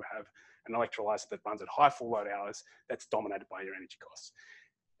spectrum, you have an electrolyzer that runs at high full load hours that's dominated by your energy costs.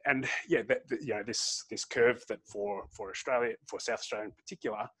 And yeah, this curve that for Australia, for South Australia in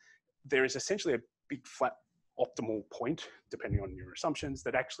particular, there is essentially a big flat optimal point, depending on your assumptions,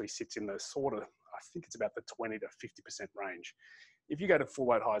 that actually sits in the sort of, I think it's about the 20 to 50% range. If you go to full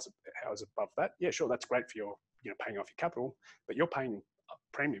load hours above that, yeah, sure, that's great for your, paying off your capital, but you're paying a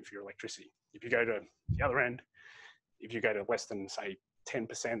premium for your electricity. If you go to the other end, if you go to less than say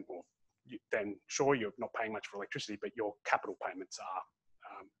 10%, then sure, you're not paying much for electricity, but your capital payments are.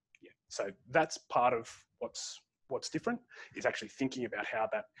 So that's part of what's different, is actually thinking about how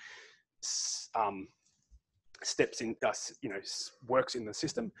that steps in, works in the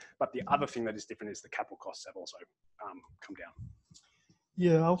system. But the other thing that is different is the capital costs have also come down.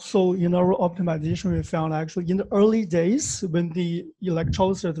 Yeah, also in our optimization, we found actually in the early days when the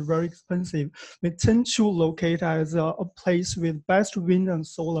electrolyzers are very expensive, we tend to locate as a place with best wind and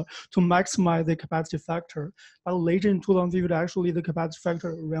solar to maximize the capacity factor. But later in 2050, actually the capacity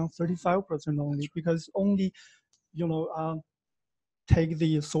factor around 35% only, because only, take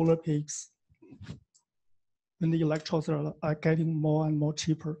the solar peaks when the electrolyzers are getting more and more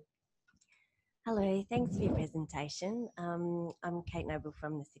cheaper. Hello, thanks for your presentation. I'm Kate Noble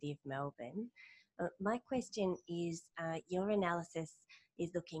from the City of Melbourne. My question is, your analysis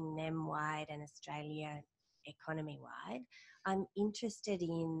is looking NEM-wide and Australia economy-wide. I'm interested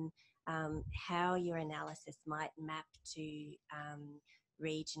in how your analysis might map to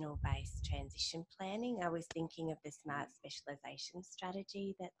regional-based transition planning. I was thinking of the smart specialisation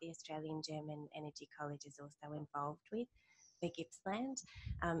strategy that the Australian German Energy College is also involved with for Gippsland,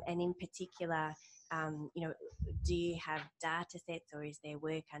 and in particular, do you have data sets or is there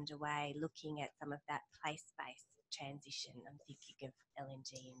work underway looking at some of that place-based transition? I'm thinking of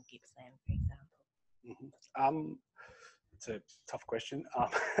LNG in Gippsland, for example. It's a tough question.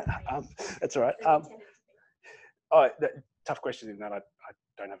 That's all right. Tough question in that I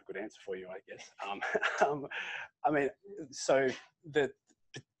don't have a good answer for you, I guess. I mean, so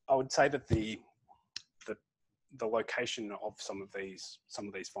I would say that the location of some of these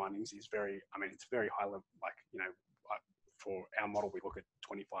findings is it's very high level. For our model, we look at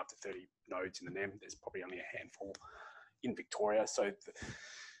 25 to 30 nodes in the NEM. There's probably only a handful in Victoria. So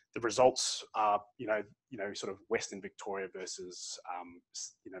the results are, sort of Western Victoria versus,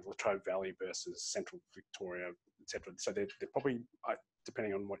 La Trobe Valley versus Central Victoria, etc. So they're probably,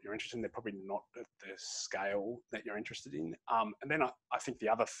 depending on what you're interested in. They're probably not at the scale that you're interested in. And then I think the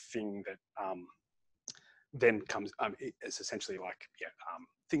other thing that then comes is essentially like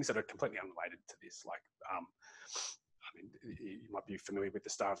things that are completely unrelated to this. Like I mean, you might be familiar with the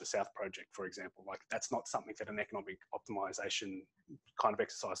Star of the South project, for example. Like that's not something that an economic optimization kind of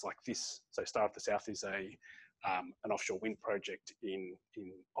exercise like this. So Star of the South is an offshore wind project in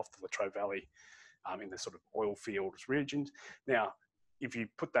off the Latrobe Valley in the sort of oil fields regions. Now, if you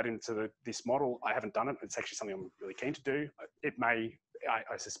put that into this model, I haven't done it. It's actually something I'm really keen to do. It may,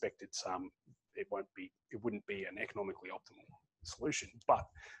 I suspect it wouldn't be an economically optimal solution, but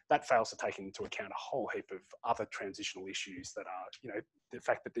that fails to take into account a whole heap of other transitional issues that are, you know, the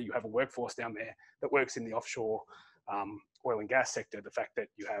fact that you have a workforce down there that works in the offshore oil and gas sector, the fact that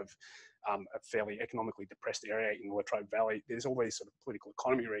you have a fairly economically depressed area in the Latrobe Valley. There's all these sort of political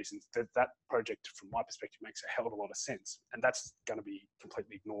economy reasons that project, from my perspective, makes a hell of a lot of sense. And that's going to be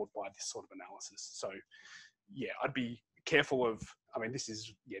completely ignored by this sort of analysis. So yeah, I'd be careful of, I mean, this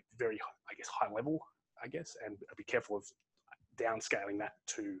is very, I guess, high level, I guess, and I'd be careful of downscaling that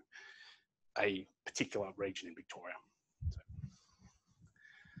to a particular region in Victoria.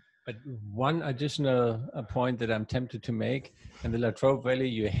 But one additional point that I'm tempted to make, in the Latrobe Valley,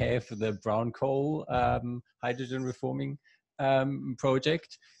 you have the brown coal hydrogen reforming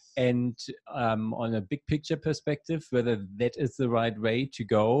project. And on a big picture perspective, whether that is the right way to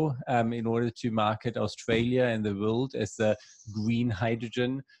go in order to market Australia and the world as a green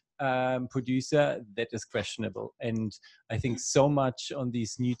hydrogen producer, that is questionable. And I think so much on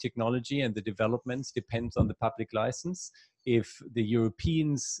these new technology and the developments depends on the public license. If the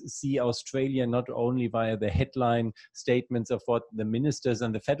Europeans see Australia not only via the headline statements of what the ministers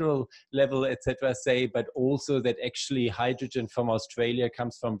on the federal level, etc., say, but also that actually hydrogen from Australia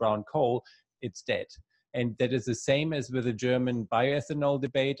comes from brown coal, it's dead. And that is the same as with the German bioethanol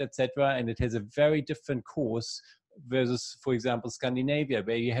debate, etc. And it has a very different course versus, for example, Scandinavia,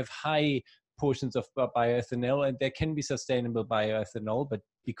 where you have high portions of bioethanol, and there can be sustainable bioethanol, but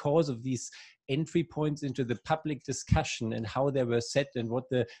because of these entry points into the public discussion and how they were set and what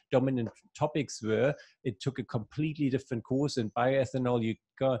the dominant topics were, it took a completely different course. And bioethanol, you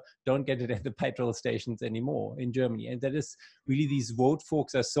don't get it at the petrol stations anymore in Germany. And that is really, these vote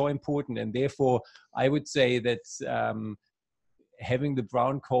forks are so important. And therefore, I would say that having the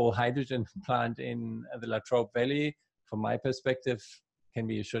brown coal hydrogen plant in the Latrobe Valley, from my perspective, can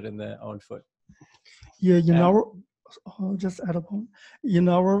be a shot in their own foot. Yeah, just add a point. In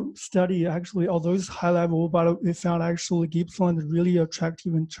our study, actually, although it's high level, but we found actually Gippsland really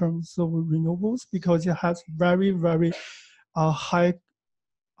attractive in terms of renewables because it has very, very high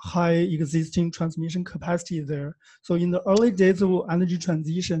existing transmission capacity there. So in the early days of energy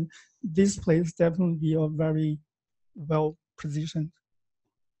transition, this place definitely be a very well positioned.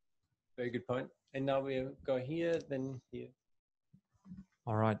 Very good point. And now we'll go here, then here.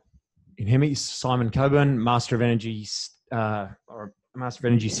 All right. You hear me? Simon Coburn, Master of Energy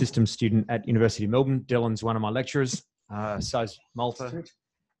Systems student at University of Melbourne. Dylan's one of my lecturers. So's Malta.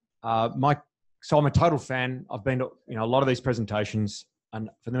 So I'm a total fan. I've been to a lot of these presentations, and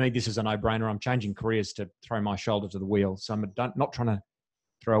for me, this is a no-brainer. I'm changing careers to throw my shoulder to the wheel. So I'm not trying to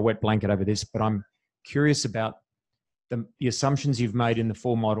throw a wet blanket over this, but I'm curious about the assumptions you've made in the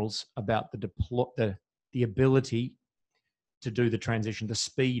four models about the ability to do the transition, the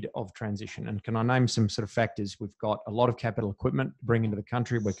speed of transition. And can I name some sort of factors? We've got a lot of capital equipment to bring into the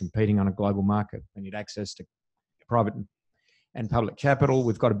country. We're competing on a global market. We need access to private and public capital.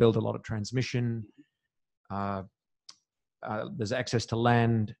 We've got to build a lot of transmission. There's access to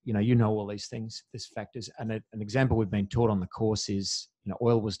land. You know all these things, these factors. And an example we've been taught on the course is,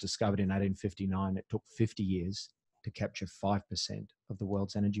 oil was discovered in 1859. It took 50 years to capture 5% of the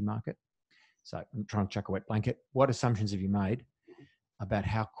world's energy market. So I'm trying to chuck a wet blanket. What assumptions have you made about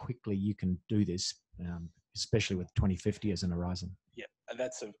how quickly you can do this, especially with 2050 as an horizon? Yeah,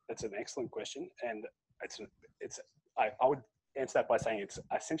 that's an excellent question, and I would answer that by saying it's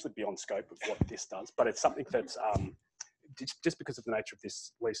essentially beyond scope of what this does, but it's something that's just because of the nature of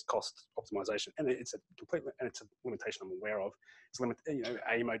this least cost optimization, and it's a limitation I'm aware of.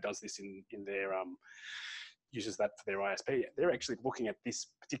 AEMO does this in their uses that for their ISP. They're actually looking at this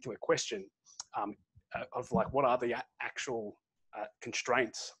particular question of like, what are the actual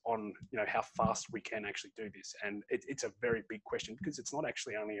constraints on how fast we can actually do this, and it's a very big question because it's not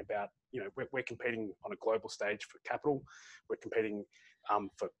actually only about we're competing on a global stage for capital, we're competing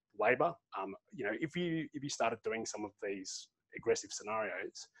for labour. If you started doing some of these aggressive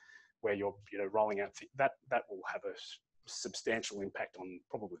scenarios where you're rolling out that will have a substantial impact on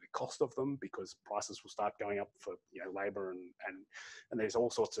probably the cost of them, because prices will start going up for labour and there's all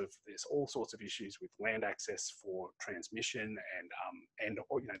sorts of issues with land access for transmission and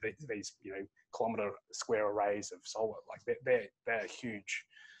these kilometre square arrays of solar. Like they're huge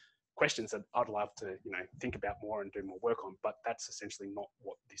questions that I'd love to think about more and do more work on, but that's essentially not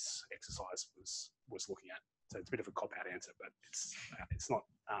what this exercise was looking at. So it's a bit of a cop-out answer, but it's not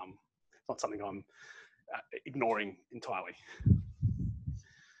something I'm ignoring entirely.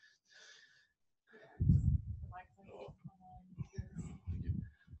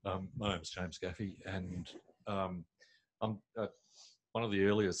 My name is James Gaffey, and I'm one of the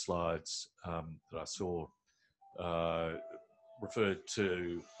earlier slides that I saw referred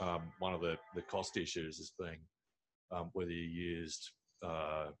to one of the cost issues as being whether you used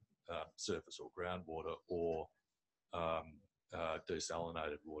surface or groundwater or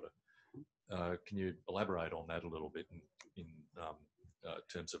desalinated water. Can you elaborate on that a little bit in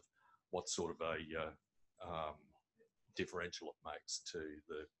terms of what sort of a differential it makes to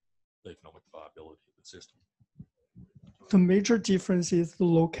the economic viability of the system? The major difference is the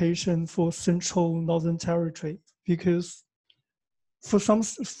location for Central Northern Territory, because for some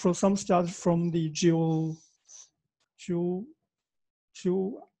studies from the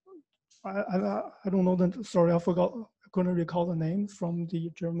I don't know the, sorry, I forgot, I couldn't recall the name from the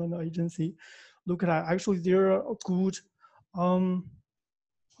German agency. Look at that, actually there are good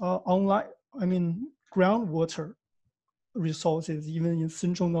groundwater resources even in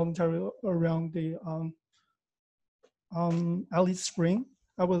Central Northern Territory around the Alice Spring.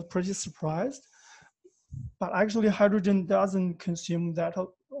 I was pretty surprised. But actually but doesn't consume that a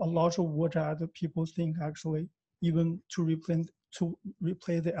lot of water as people think, actually, even to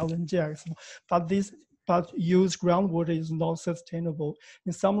replace the LNG. But use groundwater is not sustainable.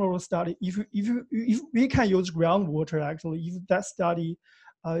 In some of our study, if we can use groundwater, actually, if that study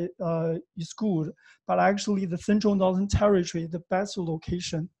is good, but actually the Central Northern Territory is the best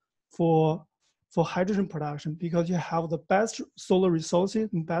location for hydrogen production, because you have the best solar resources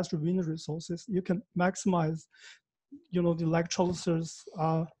and best wind resources. You can maximize, the electrolysis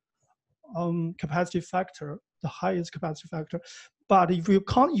capacity factor, the highest capacity factor. But if you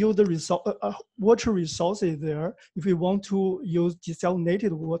can't use the water resources there, if you want to use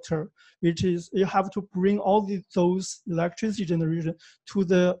desalinated water, which is you have to bring all those electricity generation to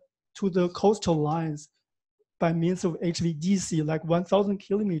the coastal lines by means of HVDC, like 1,000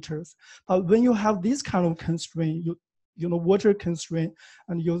 kilometers. But when you have this kind of constraint, water constraint,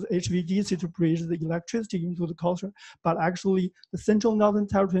 and use HVDC to bridge the electricity into the coastal, but actually the Central Northern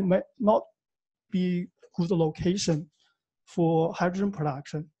Territory might not be good location for hydrogen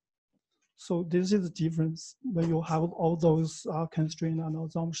production. So this is the difference when you have all those constraints and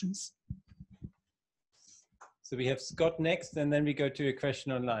assumptions. So we have Scott next, and then we go to a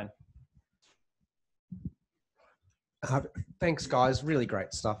question online. Thanks, guys. Really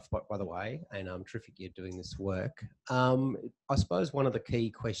great stuff, by the way, and terrific you're doing this work. I suppose one of the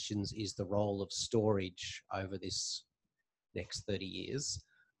key questions is the role of storage over this next 30 years.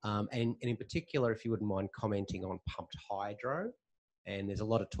 And in particular, if you wouldn't mind commenting on pumped hydro. And there's a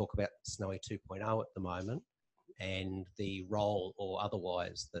lot of talk about Snowy 2.0 at the moment and the role or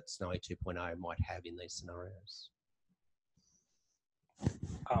otherwise that Snowy 2.0 might have in these scenarios.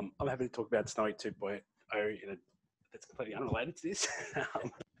 I'm happy to talk about Snowy 2.0 that's completely unrelated to this.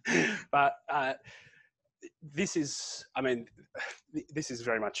 But this is, this is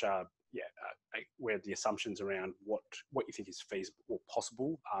very much, where the assumptions around what you think is feasible or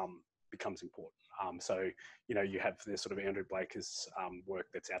possible becomes important. So, you have this sort of Andrew Blaker's work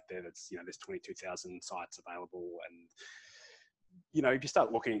that's out there that's, there's 22,000 sites available. And, if you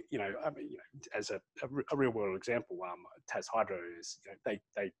start looking, as a real world example, Tas Hydro is, they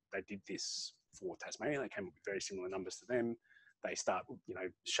did this for Tasmania. They came up with very similar numbers to them. They start,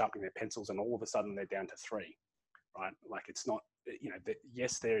 sharpening their pencils, and all of a sudden they're down to 3, right? Like, it's not,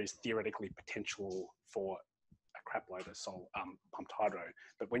 yes, there is theoretically potential for a crap load of pumped hydro,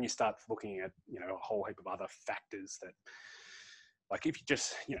 but when you start looking at, a whole heap of other factors that, like, if you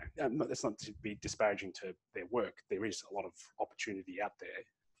just, that's not to be disparaging to their work, there is a lot of opportunity out there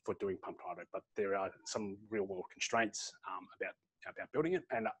for doing pumped hydro, but there are some real world constraints about building it.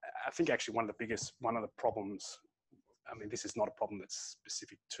 And I think actually one of the problems, this is not a problem that's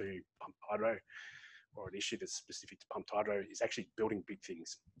specific to pumped hydro or an issue that's specific to pumped hydro, is actually building big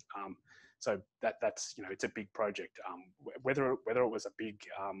things. So that's, it's a big project. Whether it was a big,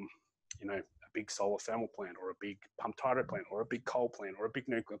 a big solar thermal plant or a big pumped hydro plant or a big coal plant or a big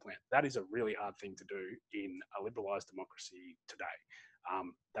nuclear plant, that is a really hard thing to do in a liberalised democracy today.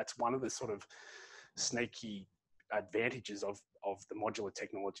 That's one of the sort of sneaky advantages of the modular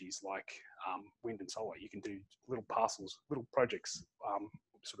technologies like wind and solar. You can do little parcels, little projects,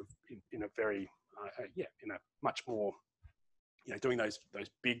 sort of in a very, in a much more, doing those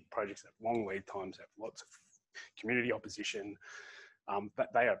big projects that have long lead times, have lots of community opposition.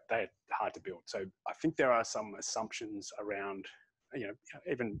 But they are hard to build. So I think there are some assumptions around,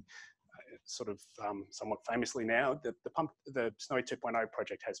 even sort of somewhat famously now, the Snowy 2.0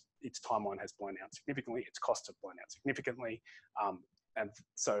 project its timeline has blown out significantly, its costs have blown out significantly, and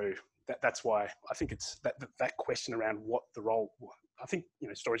so that's why I think it's that question around what the role. I think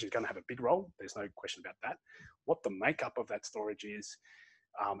storage is going to have a big role. There's no question about that. What the makeup of that storage is,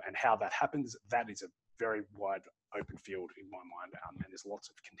 and how that happens, that is a very wide open field in my mind, and there's lots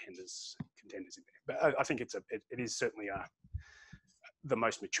of contenders in there. But I think it is certainly the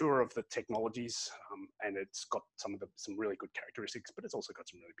most mature of the technologies, and it's got some really good characteristics, but it's also got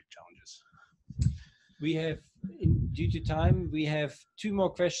some really big challenges. We have, due to time, we have 2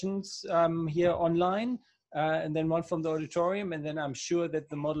 more questions here online, and then one from the auditorium, and then I'm sure that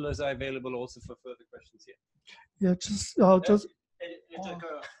the modelers are available also for further questions here. Yeah, just. Oh,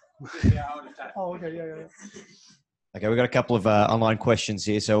 okay, yeah. Okay, we've got a couple of online questions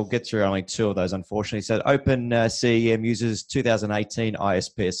here, so we'll get through only 2 of those, unfortunately. So Open CEM uses 2018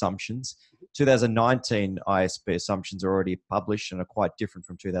 ISP assumptions. 2019 ISP assumptions are already published and are quite different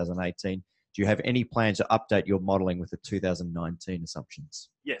from 2018. Do you have any plans to update your modelling with the 2019 assumptions?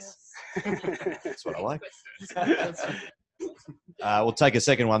 Yes. That's what I like. We'll take a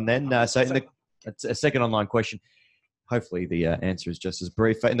second one then. So a second online question. Hopefully the answer is just as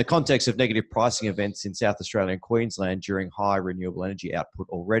brief. In the context of negative pricing events in South Australia and Queensland during high renewable energy output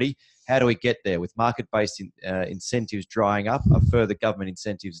already, how do we get there? With market-based incentives drying up, are further government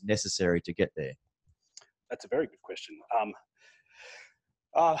incentives necessary to get there? That's a very good question.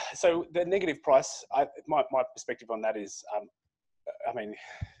 So the negative price, my perspective on that is, I mean,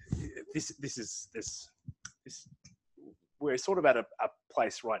 we're sort of at a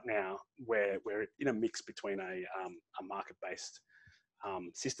place right now where we're in a mix between a market-based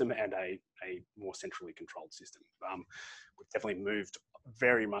system and a more centrally controlled system. We've definitely moved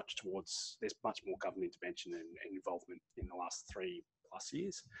very much towards, there's much more government intervention and involvement in the last 3+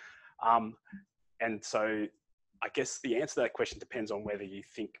 years. And so I guess the answer to that question depends on whether you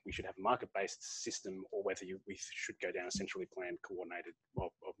think we should have a market-based system or whether we should go down a centrally planned, coordinated,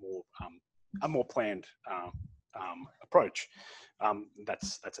 or a more planned approach.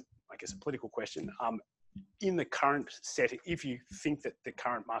 That's I guess a political question. In the current setting, if you think that the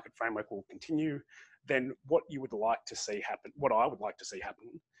current market framework will continue, then what you would like to see happen, what I would like to see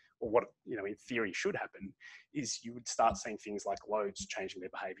happen, or what in theory should happen, is you would start seeing things like loads changing their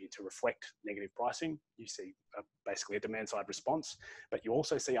behaviour to reflect negative pricing. You see basically a demand-side response, but you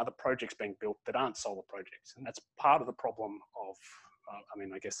also see other projects being built that aren't solar projects, and that's part of the problem of.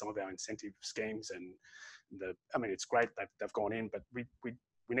 I guess some of our incentive schemes and it's great that they've gone in, but we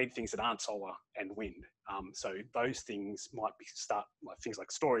need things that aren't solar and wind. So those things might start like things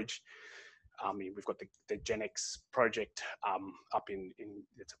like storage. We've got the GenX project up in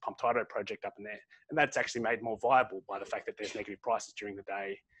it's a pumped hydro project up in there, and that's actually made more viable by the fact that there's negative prices during the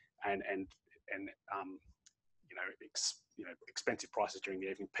day and expensive prices during the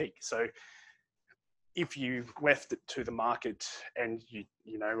evening peak. So if you left it to the market and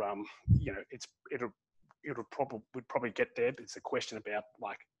would probably get there, but it's a question about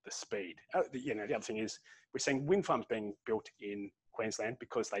like the speed. The other thing is we're seeing wind farms being built in Queensland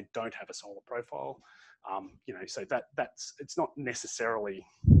because they don't have a solar profile. So it's not necessarily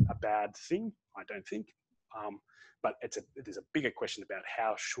a bad thing, I don't think. But there's a bigger question about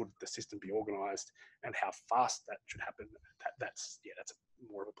how should the system be organised and how fast that should happen. That's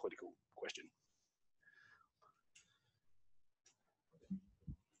more of a political question.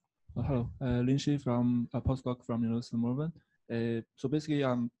 Hello, Lin Shi from a postdoc from University of Melbourne. So basically,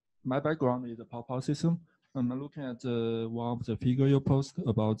 my background is the power system. I'm looking at one of the figure you post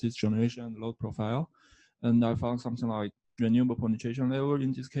about this generation load profile, and I found something like renewable penetration level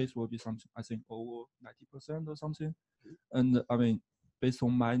in this case will be something, I think, over 90% or something. And I mean, based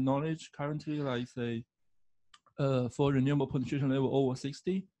on my knowledge currently, like say, for renewable penetration level over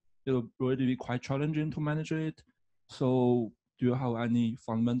 60, it will really be quite challenging to manage it. So do you have any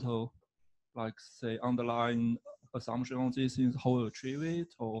fundamental, like say, underlying assumption on this is how to achieve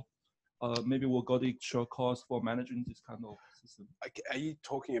it, or maybe what got extra cost for managing this kind of system? Are you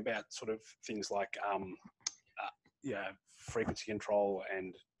talking about sort of things like frequency control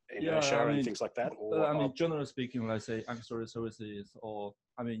and inertia and things like that? Or, generally speaking, let's say ancillary services, or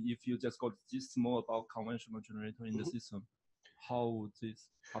if you just got this small about conventional generator in the system, how would this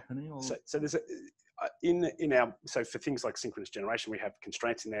happening? Or? So there's So for things like synchronous generation, we have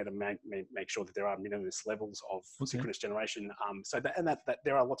constraints in there to make sure that there are minimum levels of synchronous generation. So that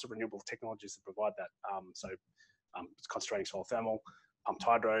there are lots of renewable technologies that provide that. It's concentrating solar thermal, pumped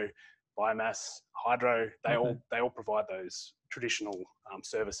hydro, biomass, hydro. They all provide those traditional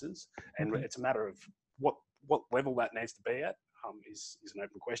services, and it's a matter of what level that needs to be at. Is an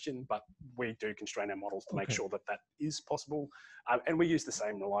open question, but we do constrain our models to make sure that that is possible. And we use the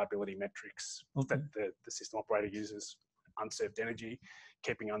same reliability metrics that the system operator uses. Unserved energy,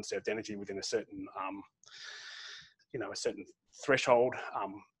 keeping unserved energy within a certain, a certain threshold.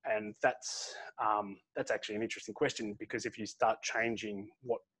 And that's actually an interesting question, because if you start changing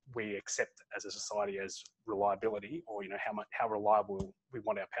what we accept as a society as reliability, or how reliable we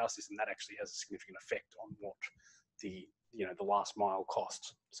want our power system, that actually has a significant effect on what the last mile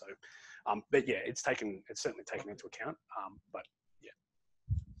cost. So, but yeah, it's certainly taken into account. But yeah.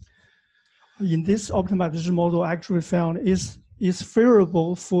 In this optimization model, actually found is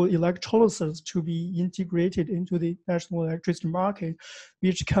favorable for electrolysis to be integrated into the national electricity market,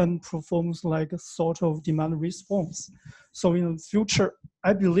 which can perform like a sort of demand response. So in the future,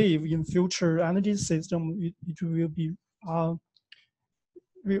 I believe in future energy system, it will be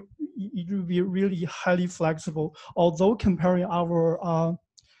really highly flexible. Although comparing our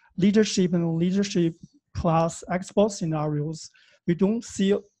leadership and leadership plus export scenarios, we don't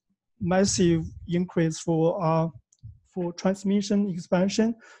see a massive increase for transmission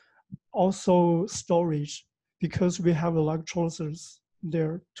expansion, also storage, because we have electrolysis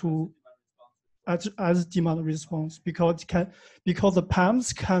there to as demand response, because the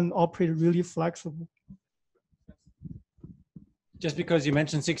pumps can operate really flexible. Just because you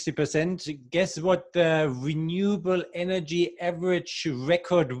mentioned 60%, guess what the renewable energy average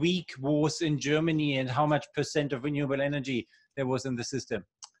record week was in Germany, and how much percent of renewable energy there was in the system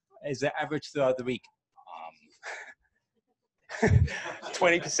as the average throughout the week?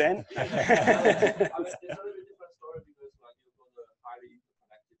 20%.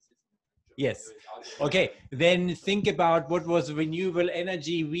 Yes. Okay. Then think about what was renewable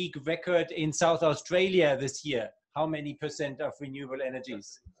energy week record in South Australia this year. How many percent of renewable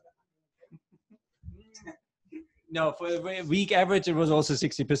energies? No, for the week average, it was also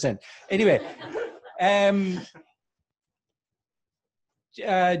 60%. Anyway,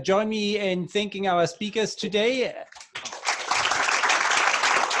 join me in thanking our speakers today.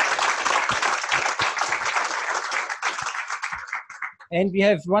 And we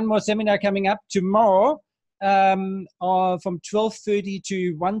have one more seminar coming up tomorrow from 12:30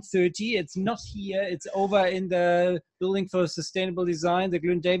 to 1:30. It's not here, it's over in the Building for Sustainable Design, the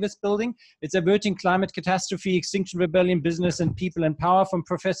Glyn Davis building. It's Averting Climate Catastrophe, Extinction Rebellion, Business and People and Power, from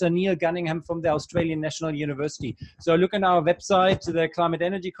Professor Neil Gunningham from the Australian National University. So look on our website, the Climate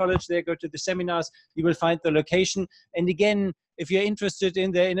Energy College, there, go to the seminars, you will find the location. And again, if you're interested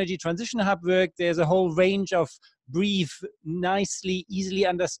in the Energy Transition Hub work, there's a whole range of brief, nicely, easily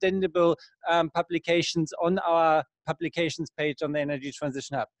understandable publications on our publications page on the Energy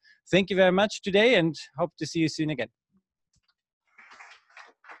Transition Hub. Thank you very much today, and hope to see you soon again.